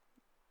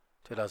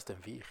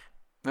 2004.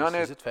 Ja, dus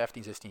nee. is het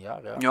 15, 16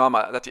 jaar. Ja, ja,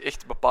 maar dat hij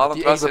echt bepalend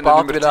dat was. hij echt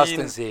bepaald in de nummer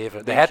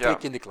 2007. De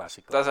hat-trick in de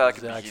Classico. Dat is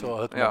eigenlijk het zo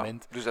het begin.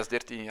 moment. Dus dat is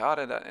 13 jaar.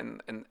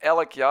 En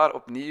elk jaar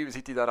opnieuw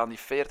zit hij daar aan die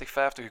 40,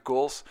 50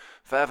 goals,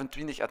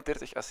 25 à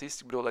 30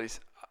 assists. Ik bedoel,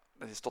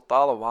 dat is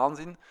totale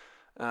waanzin.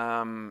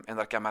 En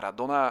daar kan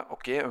Maradona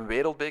een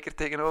wereldbeker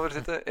tegenover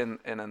zetten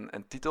en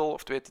een titel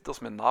of 2 titels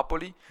met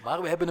Napoli.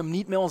 Maar we hebben hem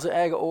niet met onze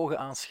eigen ogen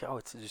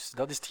aanschouwd. Dus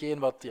dat is hetgeen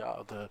wat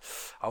de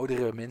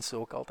oudere mensen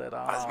ook altijd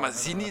aan. Maar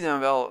zien die dan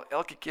wel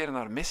elke keer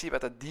naar Messi,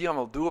 wat dat die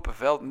allemaal doet op een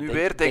veld? Nu denk,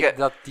 weer tegen...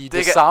 dat die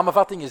de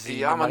samenvattingen zien.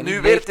 Ja, maar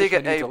nu weer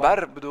tegen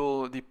Eibar. Ik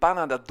bedoel, die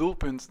Panna, dat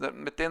doelpunt.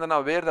 Meteen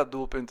daarna weer dat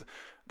doelpunt.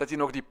 Dat hij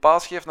nog die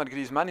paas geeft naar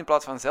Griezmann in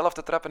plaats van zelf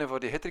te trappen en voor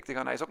die hat-trick te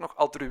gaan. Hij is ook nog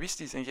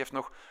altruïstisch en geeft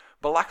nog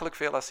belachelijk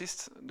veel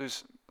assists.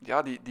 Dus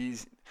ja,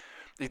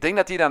 ik denk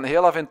dat die dan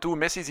heel af en toe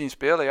Messi zien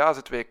spelen, als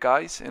het WK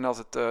is en als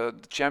het de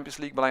Champions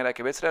League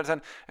belangrijke wedstrijden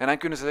zijn. En dan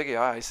kunnen ze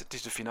zeggen, het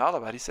is de finale,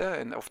 waar is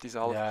hij? Of het is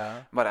al...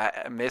 Ja.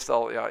 Maar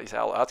meestal is hij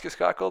al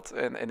uitgeschakeld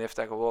en heeft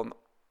hij gewoon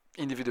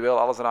individueel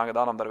alles eraan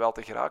gedaan om daar wel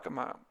te geraken.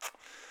 Maar...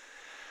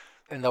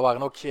 En dat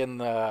waren ook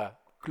geen...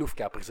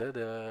 kloefkappers, hè?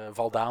 De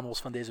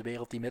Valdamo's van deze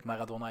wereld die met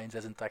Maradona in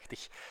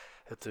 86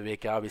 het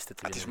WK wisten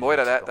te winnen. Het is mooi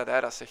dat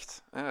hij dat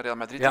zegt. Real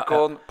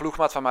Madrid-icoon,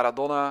 ploegmaat van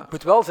Maradona. Ik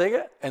moet wel zeggen,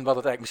 en wat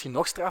het eigenlijk misschien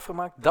nog straffer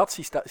maakt, dat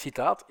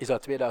citaat is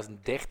uit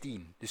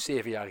 2013, dus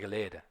 7 jaar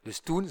geleden. Dus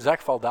toen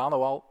zag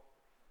Valdano al,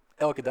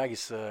 elke dag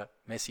is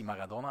Messi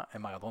Maradona,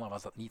 en Maradona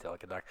was dat niet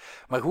elke dag.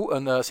 Maar goed,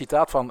 een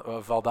citaat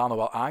van Valdano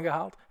wel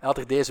aangehaald. Hij had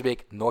er deze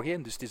week nog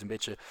één, dus het is een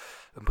beetje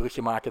een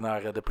brugje maken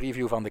naar de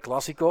preview van de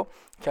Classico.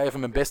 Ik ga even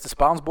mijn beste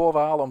Spaans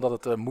bovenhalen,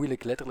 omdat het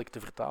moeilijk letterlijk te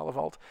vertalen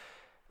valt.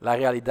 La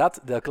realidad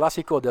del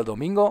Clásico del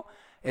domingo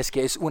es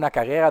que es una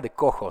carrera de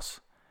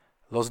cojos.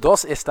 Los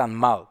dos están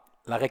mal.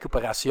 La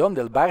recuperación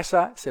del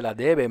Barça se la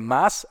debe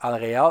más al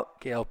Real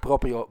que al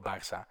propio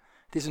Barça.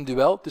 Het is een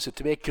duel tussen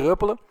 2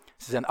 kreupelen.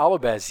 Ze zijn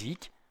allebei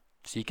ziek.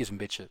 Ziek is een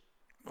beetje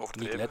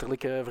niet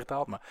letterlijk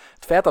vertaald, maar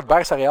het feit dat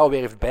Barça Real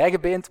weer heeft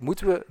bijgebeend,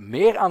 moeten we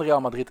meer aan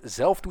Real Madrid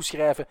zelf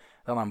toeschrijven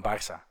dan aan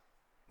Barça.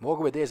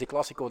 Mogen we deze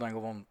Classico dan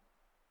gewoon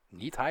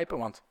niet hypen,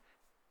 want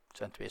het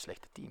zijn 2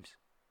 slechte teams.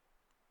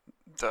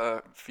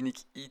 Dat vind ik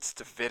iets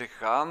te ver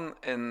gaan.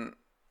 En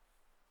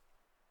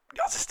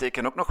ja, ze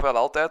steken ook nog wel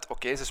altijd...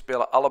 ze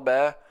spelen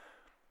allebei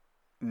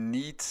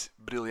niet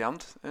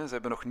briljant. Hè. Ze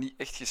hebben nog niet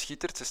echt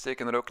geschitterd. Ze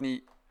steken er ook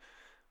niet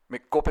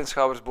met kop en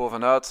schouders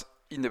bovenuit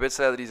in de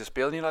wedstrijden die ze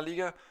spelen in La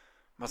Liga.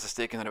 Maar ze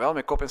steken er wel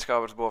met kop en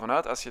schouders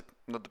bovenuit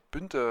naar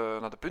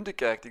de punten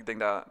kijkt. Ik denk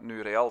dat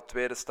nu Real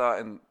tweede staat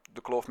en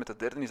de kloof met de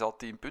derde is al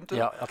 10 punten.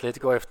 Ja,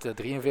 Atletico heeft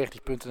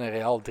 43 punten en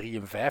Real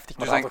 53.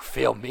 Maar Dus dat had toch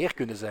veel meer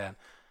kunnen zijn?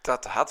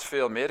 Dat had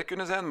veel meer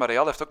kunnen zijn, maar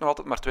Real heeft ook nog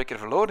altijd maar 2 keer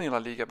verloren in La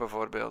Liga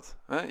bijvoorbeeld.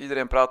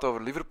 Iedereen praat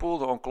over Liverpool,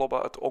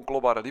 het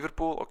onklopbare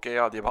Liverpool. Die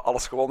hebben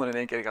alles gewonnen en in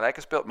 1 keer gelijk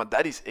gespeeld, maar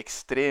dat is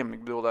extreem. Ik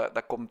bedoel,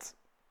 dat komt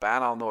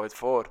bijna nooit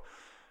voor.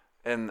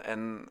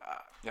 En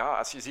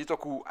als je ziet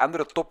ook hoe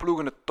andere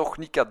topploegen het toch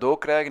niet cadeau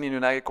krijgen in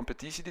hun eigen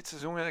competitie dit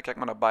seizoen. Kijk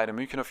maar naar Bayern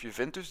München of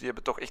Juventus, die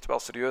hebben toch echt wel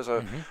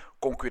serieuze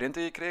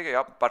concurrenten gekregen.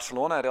 Ja,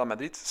 Barcelona en Real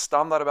Madrid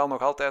staan daar wel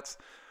nog altijd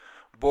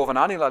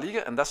bovenaan in La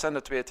Liga. En dat zijn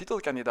de 2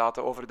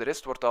 titelkandidaten. Over de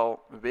rest wordt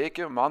al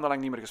weken,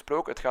 maandenlang niet meer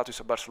gesproken. Het gaat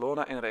tussen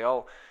Barcelona en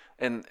Real.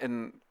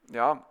 En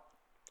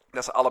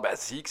dat ze allebei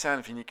ziek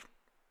zijn, vind ik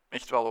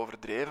echt wel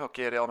overdreven.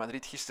 Real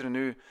Madrid gisteren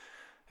nu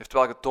heeft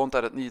wel getoond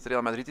dat het niet het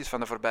Real Madrid is van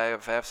de voorbije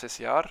 5-6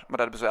 jaar. Maar dat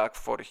hebben ze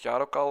eigenlijk vorig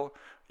jaar ook al.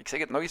 Ik zeg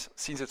het nog eens,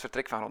 sinds het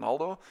vertrek van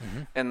Ronaldo.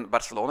 En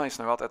Barcelona is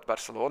nog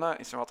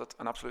altijd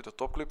een absolute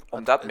topclub,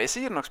 omdat Messi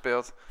hier nog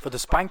speelt. Voor de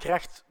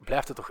spankracht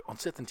blijft het toch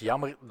ontzettend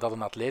jammer dat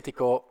een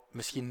Atletico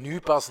misschien nu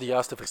pas de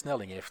juiste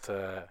versnelling heeft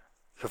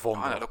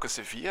gevonden. En ook een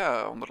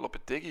Sevilla onder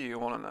Lopetegui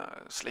gewoon een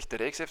slechte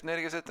reeks heeft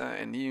neergezet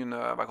en niet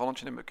een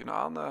wagonnetje hebben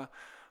kunnen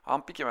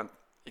aanpikken. Want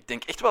ik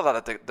denk echt wel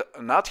dat het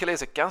een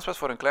uitgelezen kans was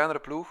voor een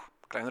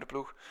kleinere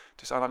ploeg,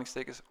 tussen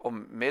aanhalingstekens,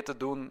 om mee te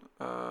doen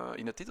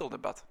in het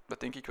titeldebat. Dat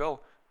denk ik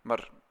wel.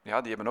 Maar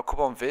ja, die hebben ook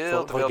gewoon veel te veel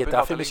Voor punten Getafe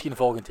laten misschien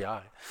volgend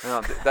jaar. ja,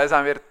 dat is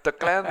dan weer te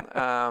klein.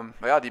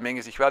 Maar ja, die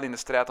mengen zich wel in de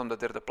strijd om de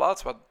derde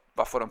plaats.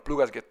 Wat voor een ploeg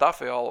als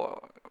Getafe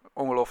al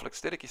ongelooflijk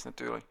sterk is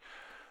natuurlijk.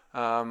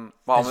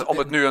 Maar om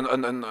het nu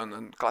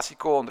een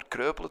Classico onder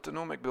Kreupelen te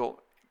noemen, ik bedoel,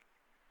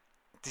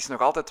 het is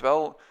nog altijd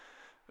wel...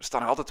 Er staan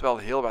nog altijd wel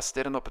heel wat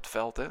sterren op het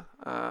veld. Hè.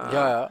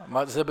 Ja,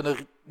 maar ze hebben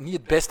er niet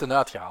het beste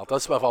uitgehaald. Dat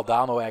is wat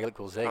Valdano eigenlijk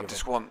wil zeggen. Het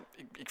is gewoon,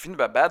 ik vind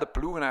bij beide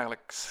ploegen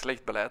eigenlijk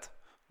slecht beleid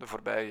de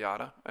voorbije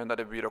jaren. En dat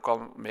hebben we hier ook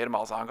al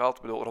meermaals aangehaald.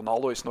 Ik bedoel,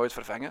 Ronaldo is nooit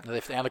vervangen. Dat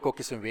heeft eigenlijk ook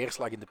eens een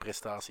weerslag in de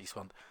prestaties.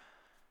 Want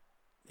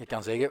je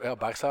kan zeggen, ja,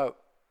 Barça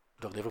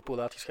door Liverpool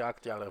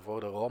uitgeschakeld, ja, daarvoor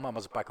de Roma,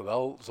 maar ze pakken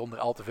wel zonder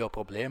al te veel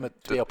problemen 2-1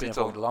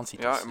 voor de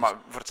landstitels. Ja, maar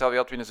voor hetzelfde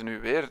geld winnen ze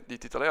nu weer die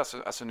titel.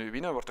 Als ze nu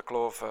winnen, wordt de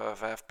kloof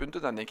 5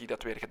 punten, dan denk ik dat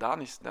het weer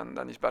gedaan is.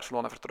 Dan is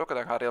Barcelona vertrokken,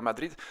 dan gaat Real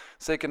Madrid,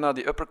 zeker na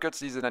die uppercuts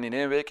die ze dan in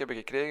 1 week hebben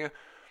gekregen,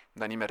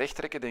 dan niet meer recht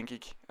trekken, denk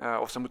ik.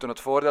 Of ze moeten het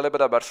voordeel hebben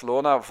dat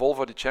Barcelona vol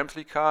voor die Champions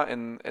League gaat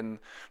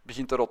en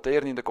begint te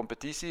roteren in de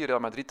competitie, Real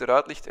Madrid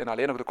eruit ligt en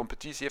alleen nog de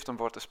competitie heeft om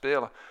voor te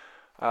spelen.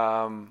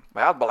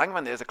 Maar ja, het belang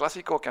van deze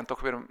Classico kan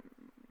toch weer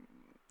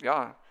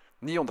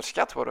niet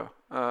onderschat worden.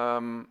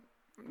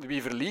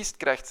 Wie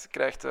verliest,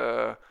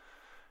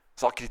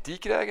 zal kritiek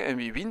krijgen en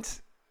wie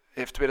wint,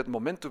 heeft weer het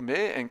momentum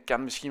mee en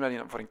kan misschien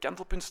wel voor een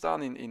kantelpunt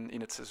staan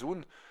in het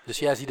seizoen. Dus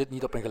jij ziet het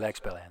niet op een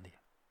gelijkspel eindigen?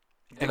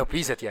 En op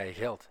wie zet jij je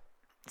geld?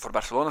 Voor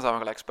Barcelona zou een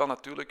gelijkspel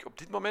natuurlijk op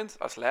dit moment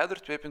als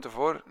leider 2 punten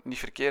voor niet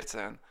verkeerd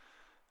zijn.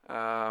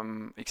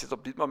 Ik zet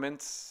op dit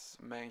moment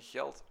mijn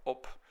geld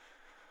op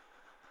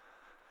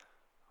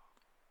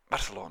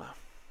Barcelona.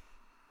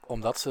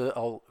 Omdat ze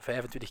al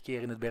 25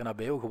 keer in het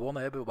Bernabeu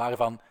gewonnen hebben,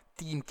 waarvan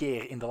 10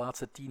 keer in de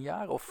laatste 10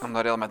 jaar? Of?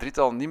 Omdat Real Madrid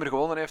al niet meer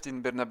gewonnen heeft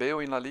in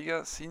Bernabeu in La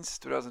Liga sinds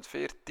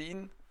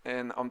 2014.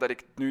 En omdat ik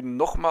het nu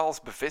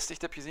nogmaals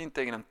bevestigd heb gezien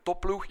tegen een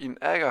topploeg in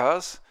eigen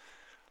huis,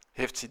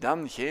 heeft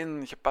Zidane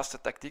geen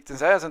gepaste tactiek.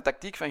 Tenzij hij zijn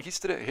tactiek van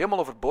gisteren helemaal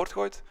overboord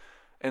gooit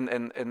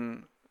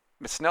en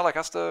met snelle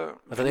gasten...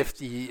 Maar dat heeft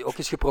hij ook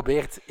eens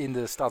geprobeerd in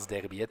de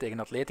stadsderby tegen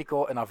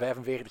Atletico. En na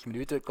 45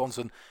 minuten kon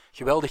zijn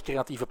geweldig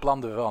creatieve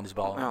plan de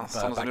vuilnisbal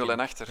stonden ze 0-1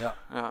 achter.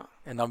 Ja.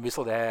 En dan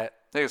wisselde hij...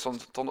 Nee,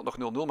 stond het nog 0-0,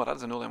 maar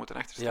hadden ze 0-1 moeten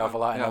achter staan. Ja,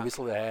 voilà. En dan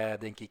wisselde hij,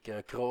 denk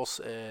ik, Kroos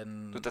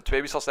en... Doet hij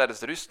 2 wissels tijdens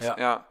de rust?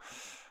 Ja.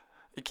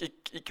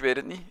 Ik weet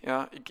het niet.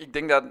 Ja. Ik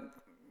denk dat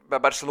bij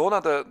Barcelona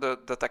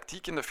de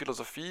tactiek en de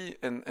filosofie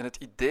en het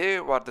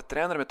idee waar de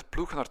trainer met de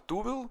ploeg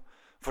naartoe wil,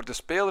 voor de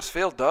spelers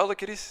veel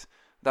duidelijker is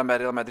dan bij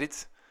Real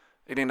Madrid.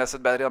 Ik denk dat ze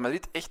het bij Real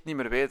Madrid echt niet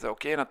meer weten.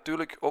 Oké,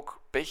 natuurlijk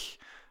ook pech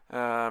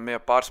met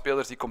een paar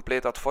spelers die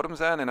compleet uit vorm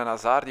zijn en een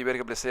Hazard die weer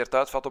geblesseerd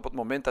uitvalt op het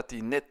moment dat hij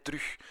net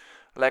terug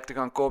lijkt te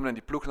gaan komen en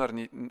die ploeg naar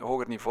een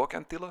hoger niveau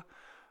kan tillen.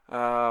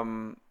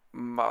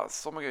 Maar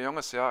sommige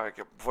jongens, ik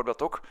heb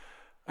bijvoorbeeld ook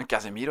een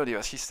Casemiro, die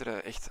was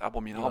gisteren echt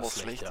abominabel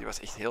slecht. Ja. Die was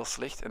echt heel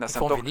slecht. En dat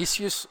zijn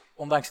Vinicius,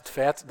 ondanks het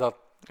feit dat...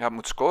 Ja, hij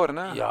moet scoren,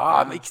 hè.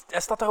 Ja, maar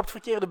hij staat daar op het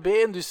verkeerde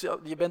been, dus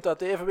je bent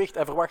uit evenwicht.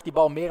 Hij verwacht die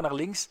bal meer naar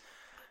links.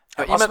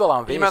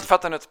 Iemand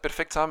vatte het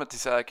perfect samen. Het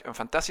is eigenlijk een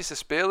fantastische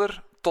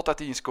speler, totdat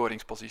hij in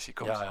scoringspositie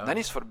komt. Dan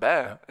is het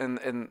voorbij. Ja.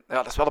 En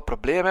dat is wel een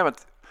probleem, hè,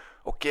 want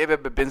we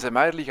hebben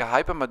Benzema hier liggen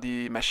hypen, maar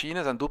die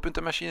machine, zijn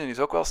doelpuntenmachine, is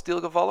ook wel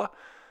stilgevallen.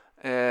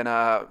 En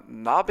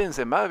na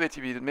Benzema, weet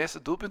je wie de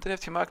meeste doelpunten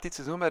heeft gemaakt dit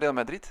seizoen bij Real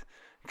Madrid?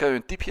 Ik kan u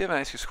een tip geven, hij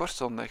is geschorst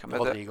zondag.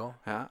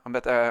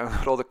 Omdat hij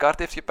een rode kaart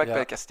heeft gepakt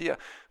bij Castilla.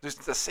 Dus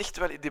dat is echt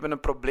wel, die hebben een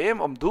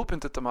probleem om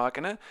doelpunten te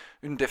maken. Hè.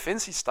 Hun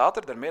defensie staat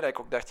er, daarmee dat ik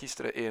ook dacht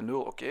gisteren 1-0.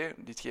 Oké,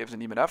 dit geven ze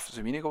niet meer af,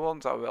 ze winnen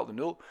gewoon, zouden wel de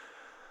 0.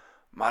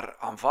 Maar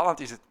aanvallend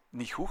is het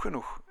niet goed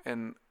genoeg.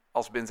 En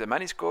als Benzema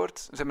niet scoort...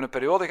 Ze hebben een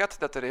periode gehad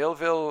dat er heel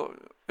veel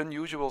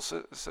unusuals...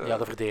 de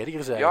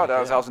verdedigers eigenlijk.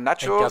 Ja, zelfs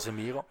Nacho... En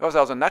Casemiro. Ja,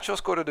 zelfs Nacho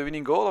scoorde de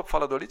winning goal op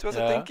Valladolid, was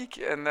het, denk ik.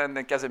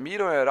 En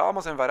Casemiro en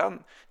Ramos en Varane,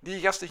 die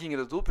gasten gingen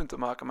de doelpunten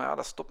maken. Maar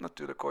dat stopt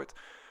natuurlijk ooit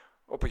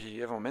op een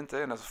gegeven moment.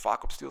 Hè. En dat is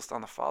vaak op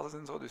stilstaande fases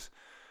en zo. Dus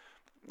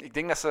ik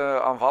denk dat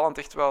ze aanvallend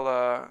echt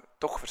wel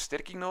toch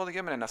versterking nodig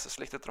hebben en dat ze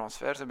slechte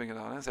transfers hebben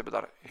gedaan. Hè. Ze hebben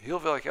daar heel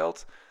veel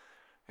geld...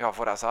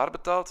 voor Hazard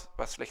betaald,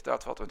 wat slecht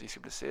uitvalt, want die is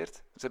geblesseerd.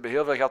 Ze hebben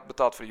heel veel geld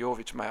betaald voor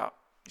Jovic, maar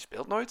die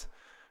speelt nooit.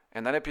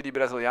 En dan heb je die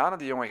Brazilianen,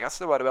 die jonge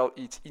gasten, waar wel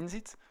iets in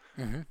zit.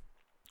 Mm-hmm.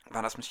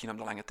 Maar dat is misschien op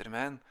de lange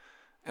termijn.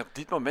 En op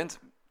dit moment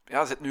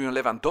zit nu een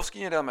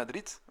Lewandowski in Real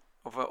Madrid.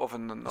 Of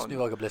een is nu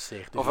wel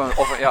geblesseerd. Dus.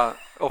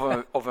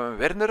 Of een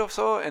Werner of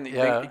zo. En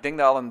ik denk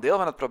dat al een deel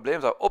van het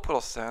probleem zou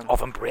opgelost zijn.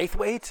 Of een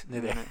Braithwaite?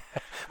 Nee.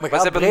 Maar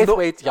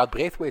gaat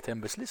Braithwaite hem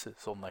beslissen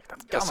zondag?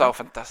 Dat zou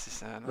fantastisch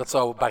zijn. Dat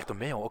zou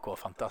Bartomeu ook wel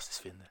fantastisch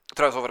vinden.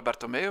 Trouwens, over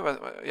Bartomeu.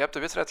 Je hebt de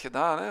wedstrijd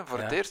gedaan, hè? Voor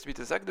het eerst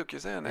witte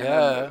zakdoekjes. Hè?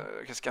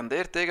 En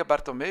gescandeerd tegen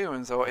Bartomeu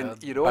en zo. En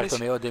ironisch,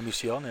 Bartomeu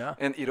demission,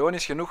 En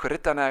ironisch genoeg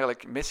redt dan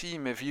eigenlijk Messi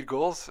met 4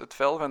 goals het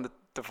vel van de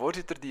de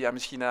voorzitter die hij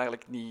misschien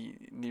eigenlijk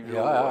niet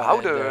wil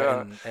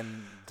houden.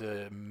 En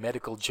de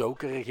medical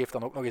joker geeft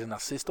dan ook nog eens een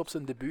assist op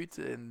zijn debuut.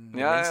 En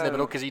mensen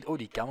hebben ook gezien,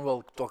 die kan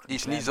wel toch. Die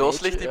is niet zo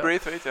slecht, die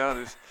Braithwaite. Ja,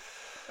 dus.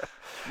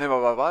 Nee, maar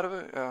waar waren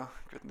we? Ja,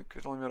 ik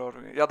weet al niet meer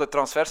over. Ja, de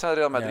transfers naar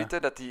Real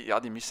Madrid,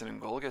 die missen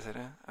een goal.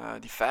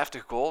 Die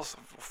 50 goals,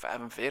 of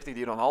 45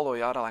 die Ronaldo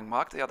jarenlang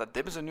maakte, dat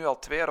hebben ze nu al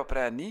 2 jaar op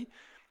rij niet.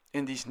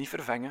 En die is niet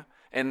vervangen.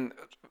 En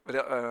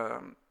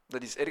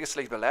dat is ergens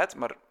slecht beleid,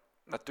 maar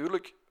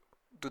natuurlijk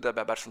doet dat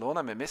bij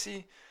Barcelona met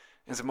Messi.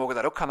 En ze mogen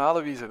daar ook gaan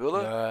halen wie ze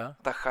willen. Ja.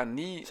 Dat gaat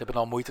niet... Ze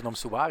hebben al moeite om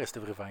Suarez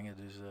te vervangen.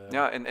 Dus,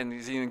 Ja, en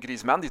je ziet een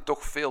Griezmann die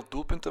toch veel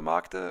doelpunten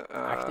maakte.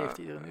 8 heeft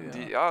hij er nu,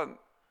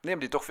 Nee,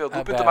 maar die toch veel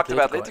doelpunten maakte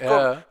bij Atletico.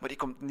 Ja. Maar die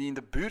komt niet in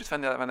de buurt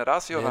van de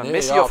ratio van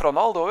Messi of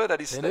Ronaldo. Hè. Dat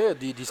is...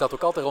 Die zat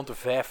ook altijd rond de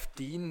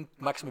 15,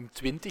 maximum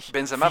 20.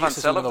 Benzema van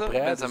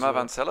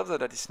hetzelfde.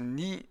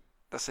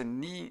 Dat zijn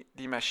niet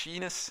die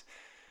machines,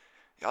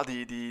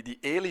 die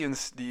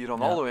aliens die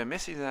Ronaldo en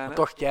Messi zijn. Maar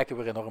toch kijken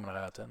we er enorm naar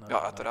uit. Hè,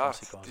 uiteraard.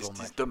 Het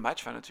is de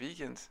match van het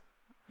weekend.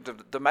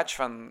 De match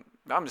van,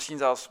 misschien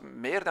zelfs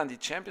meer dan die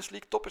Champions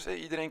League toppers. Hè.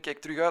 Iedereen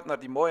kijkt terug uit naar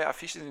die mooie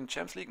affiches in de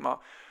Champions League, maar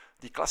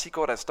die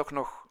Classico, dat is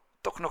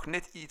toch nog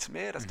net iets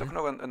meer. Dat is toch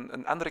nog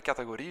een andere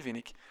categorie, vind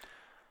ik.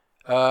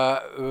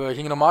 We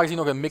gingen normaal gezien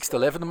nog een mixed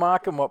 11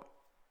 maken, maar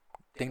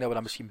ik denk dat we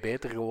dat misschien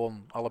beter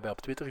gewoon allebei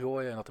op Twitter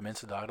gooien en dat de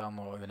mensen daar dan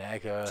hun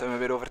eigen... Zijn we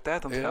weer over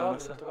tijd aan het gaan? Ja, we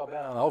zijn toch al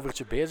bijna een half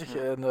uurtje bezig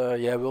en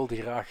jij wilde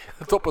graag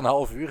het op een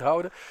half uur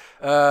houden.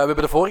 We hebben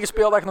de vorige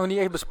speeldag nog niet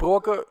echt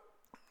besproken,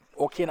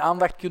 ook geen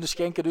aandacht kunnen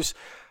schenken dus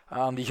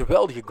aan die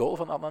geweldige goal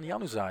van Adnan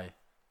Januzaj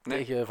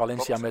tegen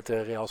Valencia met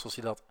Real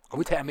Sociedad.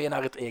 Moet hij mee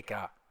naar het EK?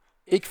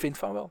 Ik vind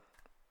van wel.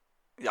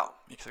 Ja,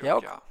 ik zeg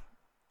ook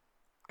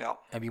ja.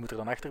 En wie moet er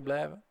dan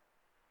achterblijven?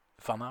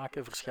 Van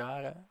Aken,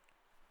 Verscharen?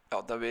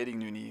 Ja, dat weet ik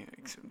nu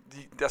niet.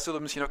 Dat zullen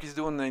we misschien ook eens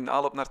doen in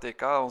aanloop naar het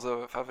EK,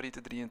 onze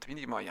favoriete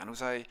 23. Maar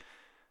Januzaj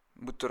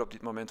moet er op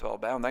dit moment wel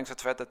bij. Ondanks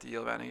het feit dat hij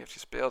heel weinig heeft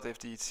gespeeld,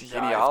 heeft hij iets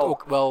geniaal.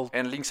 Ook wel...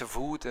 En linkse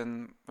voet.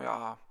 En,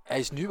 Hij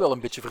is nu wel een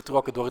beetje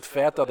vertrokken door het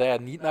feit dat hij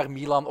niet naar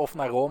Milan of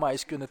naar Roma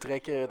is kunnen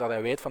trekken. Dat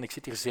hij weet van, ik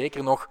zit hier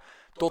zeker nog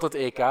tot het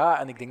EK.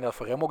 En ik denk dat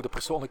voor hem ook de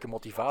persoonlijke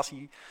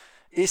motivatie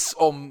is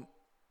om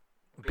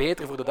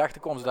beter voor de dag te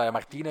komen, zodat hij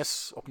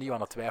Martinez opnieuw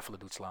aan het twijfelen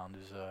doet slaan.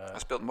 Dus, hij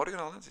speelt morgen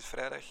al, hè. Het is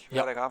vrijdag.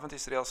 Vrijdagavond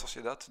is Real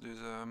Sociedad. Dus,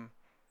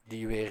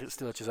 die weer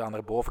stilletjes aan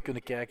naar boven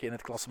kunnen kijken in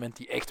het klassement,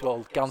 die echt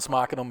wel kans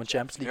maken om een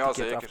Champions League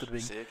ticket af te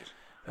dwingen. Zeker.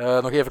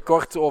 Nog even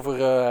kort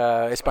over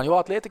Espanyol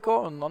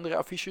Atletico, een andere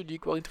affiche die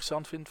ik wel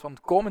interessant vind van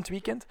het komend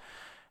weekend.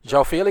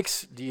 João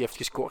Felix, die heeft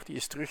gescoord, die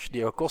is terug.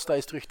 Diego Costa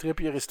is terug,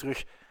 Trippier is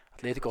terug.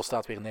 Atletico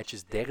staat weer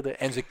netjes derde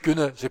en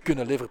ze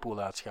kunnen Liverpool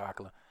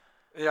uitschakelen.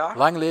 Ja.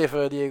 Lang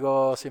leven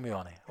Diego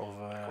Simeone.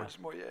 Dat is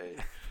mooi,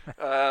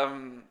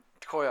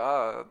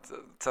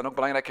 het zijn ook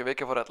belangrijke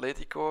weken voor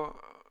Atletico.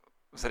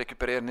 Ze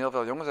recupereren heel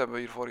veel jongens, hebben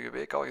we hier vorige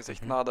week al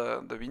gezegd, na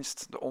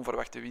de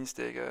onverwachte winst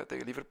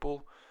tegen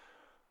Liverpool.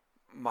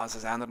 Maar ze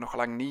zijn er nog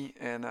lang niet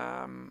en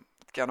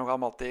het kan nog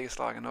allemaal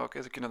tegenslagen ook.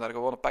 Hè. Ze kunnen daar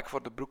gewoon een pak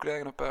voor de broek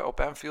krijgen op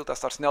Anfield, als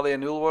daar snel 1-0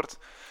 wordt.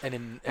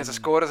 En ze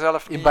scoren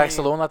zelf niet. In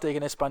Barcelona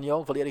tegen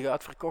Espanyol, volledig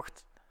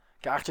uitverkocht.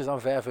 Kaartjes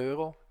aan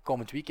 €5.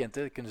 Komend weekend,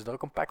 hè. Kunnen ze daar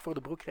ook een pak voor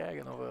de broek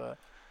krijgen? Of,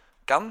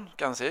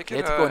 Kan zeker.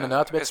 Atletico in een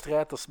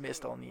uitwedstrijd, dat is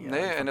meestal niet...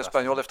 Nee, en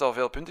Espanyol heeft al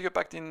veel punten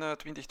gepakt in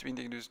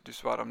 2020,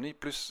 dus waarom niet?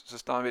 Plus, ze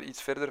staan weer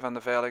iets verder van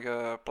de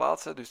veilige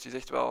plaatsen, dus het is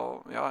echt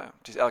wel... Ja,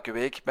 het is elke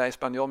week bij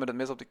Espanyol met het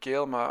mes op de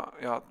keel, maar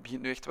het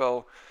begint nu echt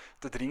wel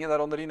te dringen daar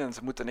onderin en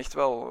ze moeten echt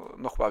wel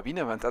nog wat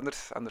winnen, want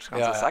anders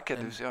gaan ze zakken.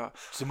 Dus,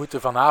 ze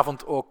moeten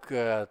vanavond ook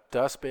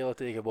thuis spelen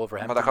tegen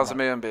Wolverhampton. Maar dat gaan ze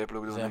mee een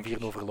B-ploeg doen. Ze zijn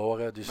 4-0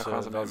 verloren, dus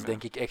dat is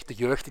denk ik echt de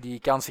jeugd die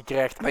kansen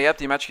krijgt. Maar je hebt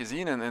die match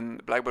gezien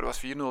en blijkbaar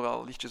was 4-0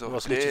 wel lichtjes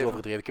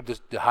overdreven. Ik heb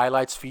dus de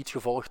highlights feed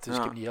gevolgd, dus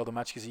ik heb niet heel de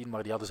match gezien,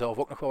 maar die hadden zelf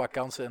ook nog wel wat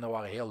kansen en er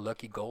waren heel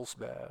lucky goals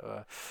bij.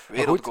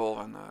 Wereldgoal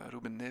van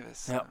Ruben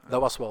Neves. Ja,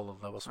 dat was wel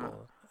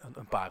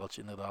een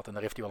pareltje inderdaad. En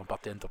daar heeft hij wel een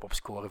patent op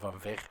scoren van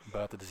ver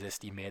buiten de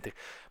 16 meter.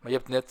 Maar je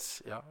hebt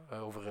net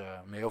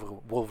over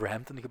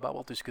Wolverhampton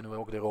gebabbeld, dus kunnen we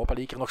ook de Europa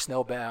League er nog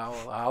snel bij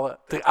halen.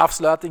 Ter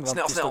afsluiting, want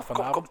het is toch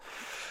vanavond.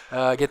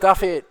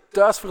 Getafe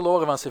thuis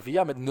verloren van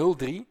Sevilla met 0-3.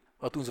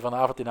 Wat doen ze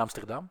vanavond in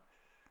Amsterdam?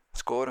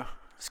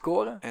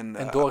 Scoren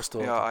en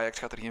doorstoten. Ja, Ajax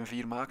gaat er geen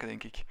 4 maken,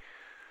 denk ik.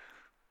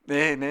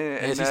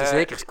 Nee, ze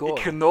zeker scoren.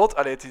 Ik genoot...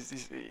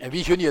 En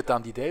wie gun je het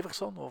aan, die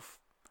Daverson? Of?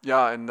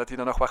 Ja, en dat hij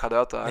dan nog wat gaat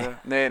uitdagen.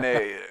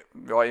 Nee.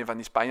 Ja, een van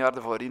die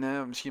Spanjaarden voorin,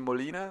 hè. Misschien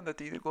Molina, dat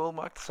hij de goal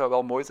maakt. Dat zou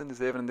wel mooi zijn,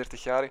 de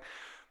 37-jarige.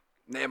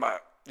 Nee,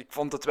 maar ik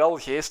vond het wel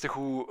geestig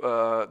hoe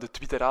de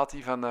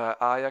Twitterati van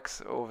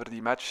Ajax over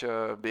die match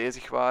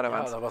bezig waren. Ja,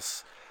 want dat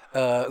was...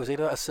 hoe zeg je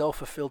dat? A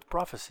self-fulfilled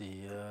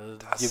prophecy.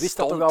 Je wist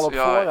dat toch al op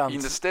voorhand? In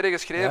de sterren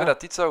geschreven dat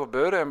dit zou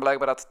gebeuren. En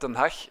blijkbaar had Ten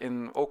Hag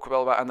en ook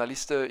wel wat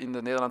analisten in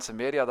de Nederlandse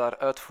media daar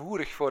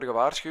uitvoerig voor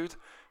gewaarschuwd.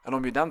 En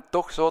om je dan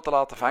toch zo te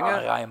laten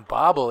vangen... Ja, Ryan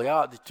Babel,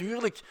 ja,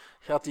 natuurlijk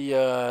gaat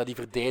die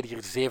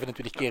verdediger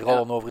 27 keer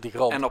rollen over de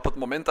grond. En op het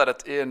moment dat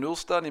het 1-0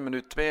 staat, in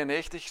minuut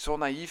 92, zo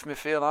naïef met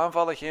veel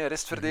aanvallen, geen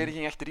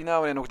restverdediging achterin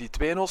houden en nog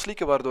die 2-0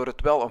 slikken, waardoor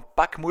het wel een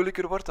pak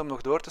moeilijker wordt om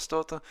nog door te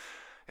stoten.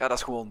 Ja, dat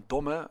is gewoon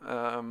dom, hè.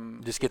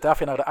 Dus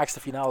Getafe naar de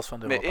 8e finales van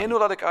de Met Europa 1-0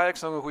 had ik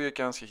Ajax nog een goede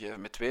kans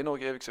gegeven. Met 2-0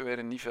 geef ik ze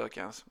weer niet veel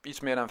kans. Iets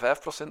meer dan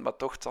 5%, maar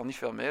toch, het zal niet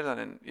veel meer zijn.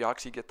 En ja, ik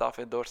zie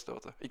Getafe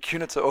doorstoten. Ik gun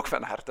het ze ook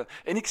van harte.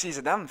 En ik zie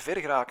ze dan ver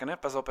geraken, hè.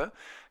 Pas op, hè.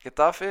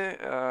 Getafe,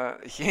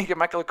 geen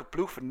gemakkelijke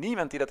ploeg voor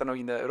niemand die dat dan nog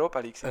in de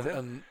Europa League zit.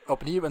 Hè.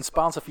 Opnieuw een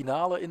Spaanse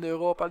finale in de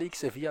Europa League,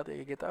 Sevilla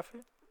tegen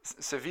Getafe.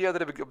 Sevilla, daar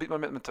heb ik op dit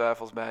moment mijn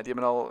twijfels bij. Die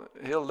hebben al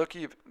heel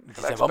lucky... Die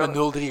zijn wel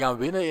met 0-3 gaan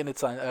winnen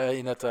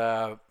in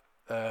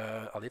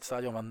het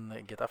stadion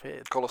van Getafe,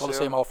 het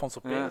Colosseum Alfonso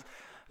Pérez. Ja.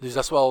 Dus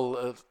dat is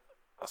wel een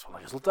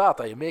resultaat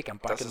dat je mee kan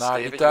pakken na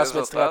die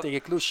thuiswedstrijd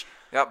tegen Cluj.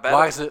 Ja,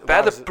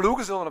 beide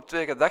ploegen zullen op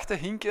 2 gedachten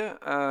hinken.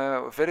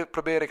 Verder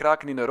proberen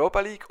geraken in de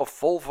Europa League of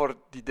vol voor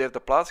die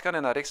 3e plaats gaan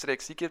en een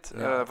rechtstreeks ticket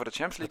voor de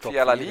Champions League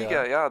via La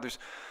Liga. Ja, dus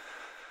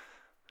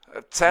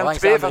het zijn langs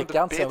 2 de van de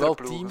betere zijn wel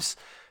ploegen. Teams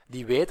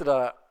die weten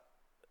dat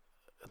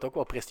het ook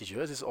wel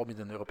prestigieus is om in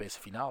een Europese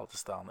finale te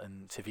staan.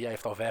 En Sevilla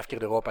heeft al 5 keer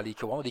de Europa League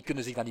gewonnen. Die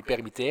kunnen zich dan niet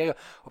permitteren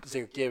om te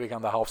zeggen, oké, we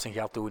gaan de half zijn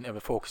gat doen en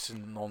we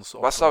focussen ons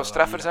op... Wat zou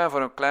straffer zijn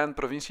voor een klein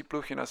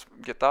provincieploegje als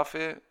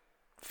Getafe?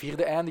 4e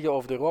eindigen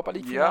of de Europa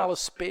League finale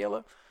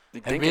spelen.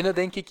 En winnen,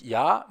 denk ik,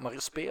 ja,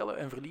 maar spelen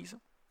en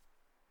verliezen.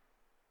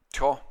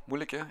 Tja,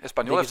 moeilijk, hè.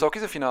 Espanyol heeft ook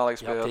eens een finale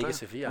gespeeld. Ja, tegen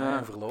Sevilla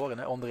en verloren,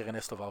 hè, onder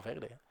Ernesto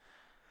Valverde. Hè.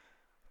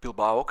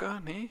 Bilbao ook, hè?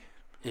 Nee?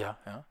 Ja,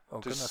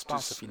 ook een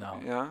Spaanse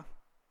finale. Ja.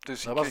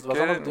 Dus ik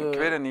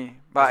weet het niet.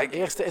 Maar de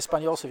eerste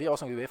Espanyol Sevilla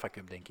was een UEFA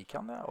Cup, denk ik.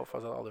 Of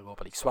was dat al de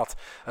Europa League? Zwat.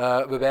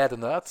 We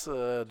wijden uit.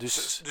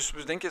 Dus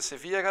we denken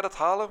Sevilla gaat het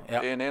halen.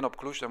 1-1 op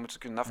Cluj, dat moeten ze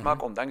kunnen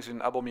afmaken, ondanks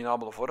hun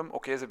abominabele vorm.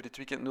 Oké, ze hebben dit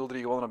weekend 0-3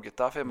 gewonnen op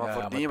Getafe, maar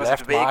voordien was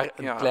het maar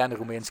een klein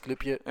Roemeens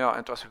clubje. Ja, en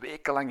het was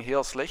wekenlang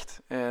heel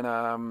slecht. En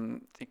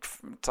het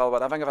zal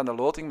wat afhangen van de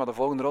loting, maar de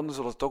volgende ronde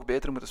zullen ze toch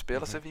beter moeten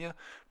spelen, Sevilla.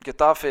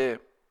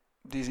 Getafe,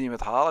 die zien we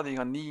het halen. Die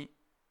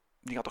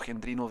gaan toch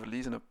geen 3-0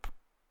 verliezen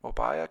op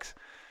Ajax.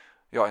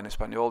 Ja, en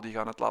Espanyol, die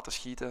gaan het laten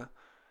schieten.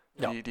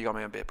 Die gaan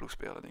met een B-ploeg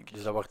spelen, denk ik.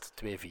 Dus dat wordt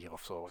 2-4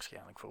 of zo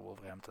waarschijnlijk voor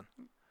Wolverhampton.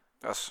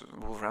 Als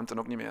Wolverhampton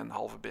ook niet met een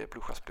halve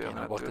B-ploeg gaat spelen.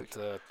 Dan wordt het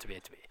 2-2.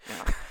 Ja.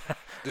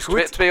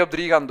 Dus 2 op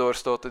 3 gaan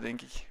doorstoten,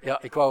 denk ik.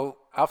 Ja, ik wou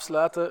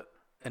afsluiten,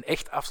 en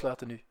echt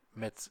afsluiten nu,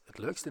 met het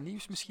leukste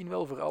nieuws misschien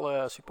wel voor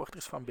alle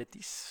supporters van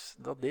Betis,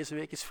 dat deze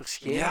week is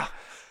verschenen. Ja.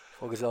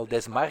 Volgens El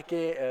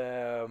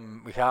Desmarque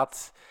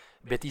gaat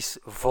Betis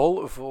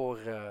vol voor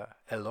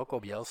El Loco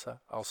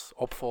Bielsa als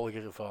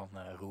opvolger van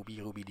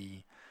Rubi. Rubi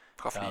die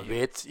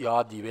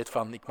weet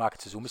van, ik maak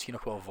het seizoen misschien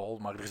nog wel vol,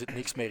 maar er zit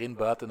niks meer in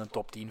buiten een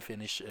top 10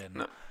 finish.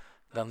 En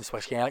dan is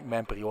waarschijnlijk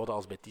mijn periode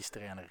als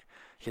Betis-trainer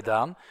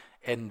gedaan.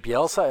 En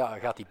Bielsa,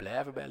 gaat hij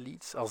blijven bij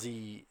Leeds? Als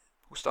hij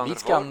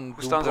Leeds kan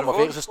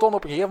promoveren. Ze stonden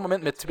op een gegeven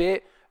moment met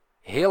 2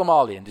 helemaal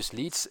alleen. Dus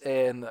Leeds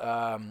en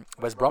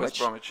West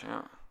Bromwich.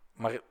 Ja.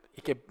 Maar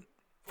ik heb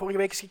vorige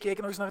week eens gekeken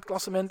nog eens naar het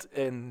klassement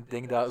en ik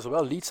denk dat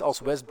zowel Leeds als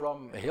West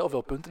Brom heel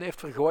veel punten heeft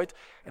vergooid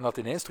en dat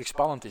het ineens terug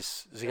spannend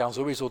is. Ze gaan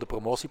sowieso de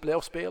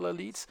promotieplayoff spelen,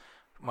 Leeds,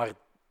 maar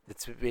de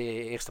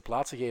 2 eerste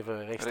plaatsen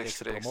geven rechtstreeks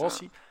de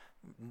promotie.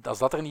 Ja. Als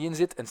dat er niet in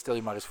zit, en stel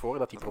je maar eens voor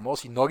dat die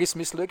promotie nog eens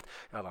mislukt,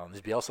 dan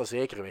is Bielsa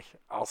zeker weg.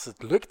 Als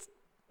het lukt,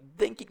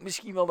 denk ik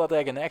misschien wel dat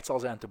hij geneigd zal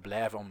zijn te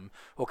blijven, om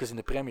ook eens in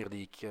de Premier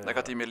League... Dan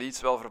gaat hij met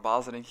Leeds wel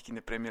verbazen, denk ik, in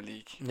de Premier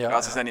League.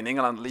 Ja, ze zijn in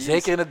Engeland Leeds.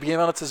 Zeker in het begin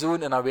van het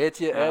seizoen, en dan weet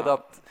je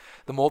dat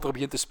de motor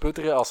begint te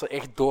sputteren als ze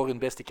echt door hun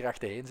beste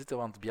krachten heen zitten,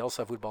 want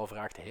Bielsa-voetbal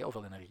vraagt heel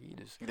veel energie.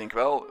 Dus. Ik denk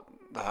wel,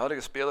 de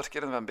huidige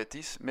spelerskern van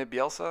Betis met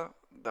Bielsa,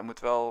 dat moet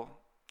wel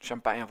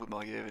champagnevoetbal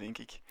geven, denk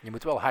ik. Je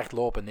moet wel hard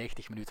lopen,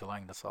 90 minuten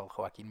lang. Dat zal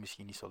Joaquin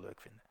misschien niet zo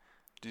leuk vinden.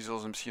 Die zullen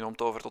ze misschien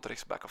omtoveren tot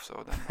rechtsback of zo.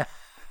 Dan.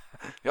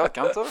 Ja, dat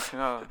kan toch?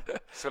 Ja.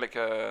 Dat is gelijk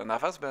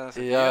Navas bij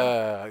Sevilla.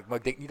 Ja, maar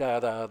ik denk niet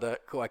dat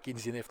Joaquin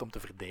zin heeft om te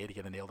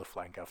verdedigen en heel de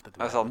flank af te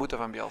doen. Hij zal moeten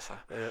van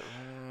Bielsa.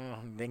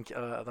 Ik denk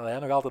dat hij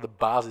nog altijd de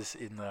basis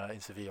in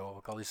Sevilla,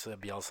 ook al is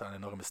Bielsa een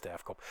enorme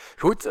stijfkop.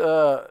 Goed,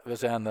 we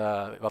zijn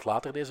wat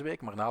later deze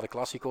week, maar na de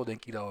Classico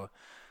denk ik dat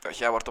we...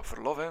 Jij wordt op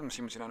verlof, hè?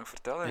 Misschien moet je dat nog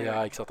vertellen.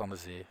 Ja, ik zat aan de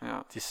zee.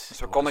 Ja. Dus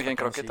we konden geen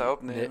kroketten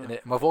opnemen. Nee,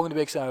 maar volgende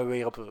week zijn we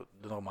weer op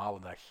de normale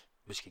dag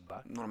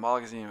beschikbaar. Normaal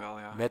gezien wel,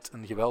 ja. Met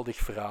een geweldig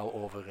verhaal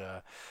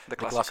over de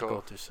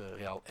Classico tussen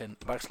Real en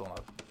Barcelona.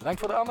 Bedankt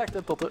voor de aandacht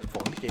en tot de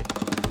volgende keer.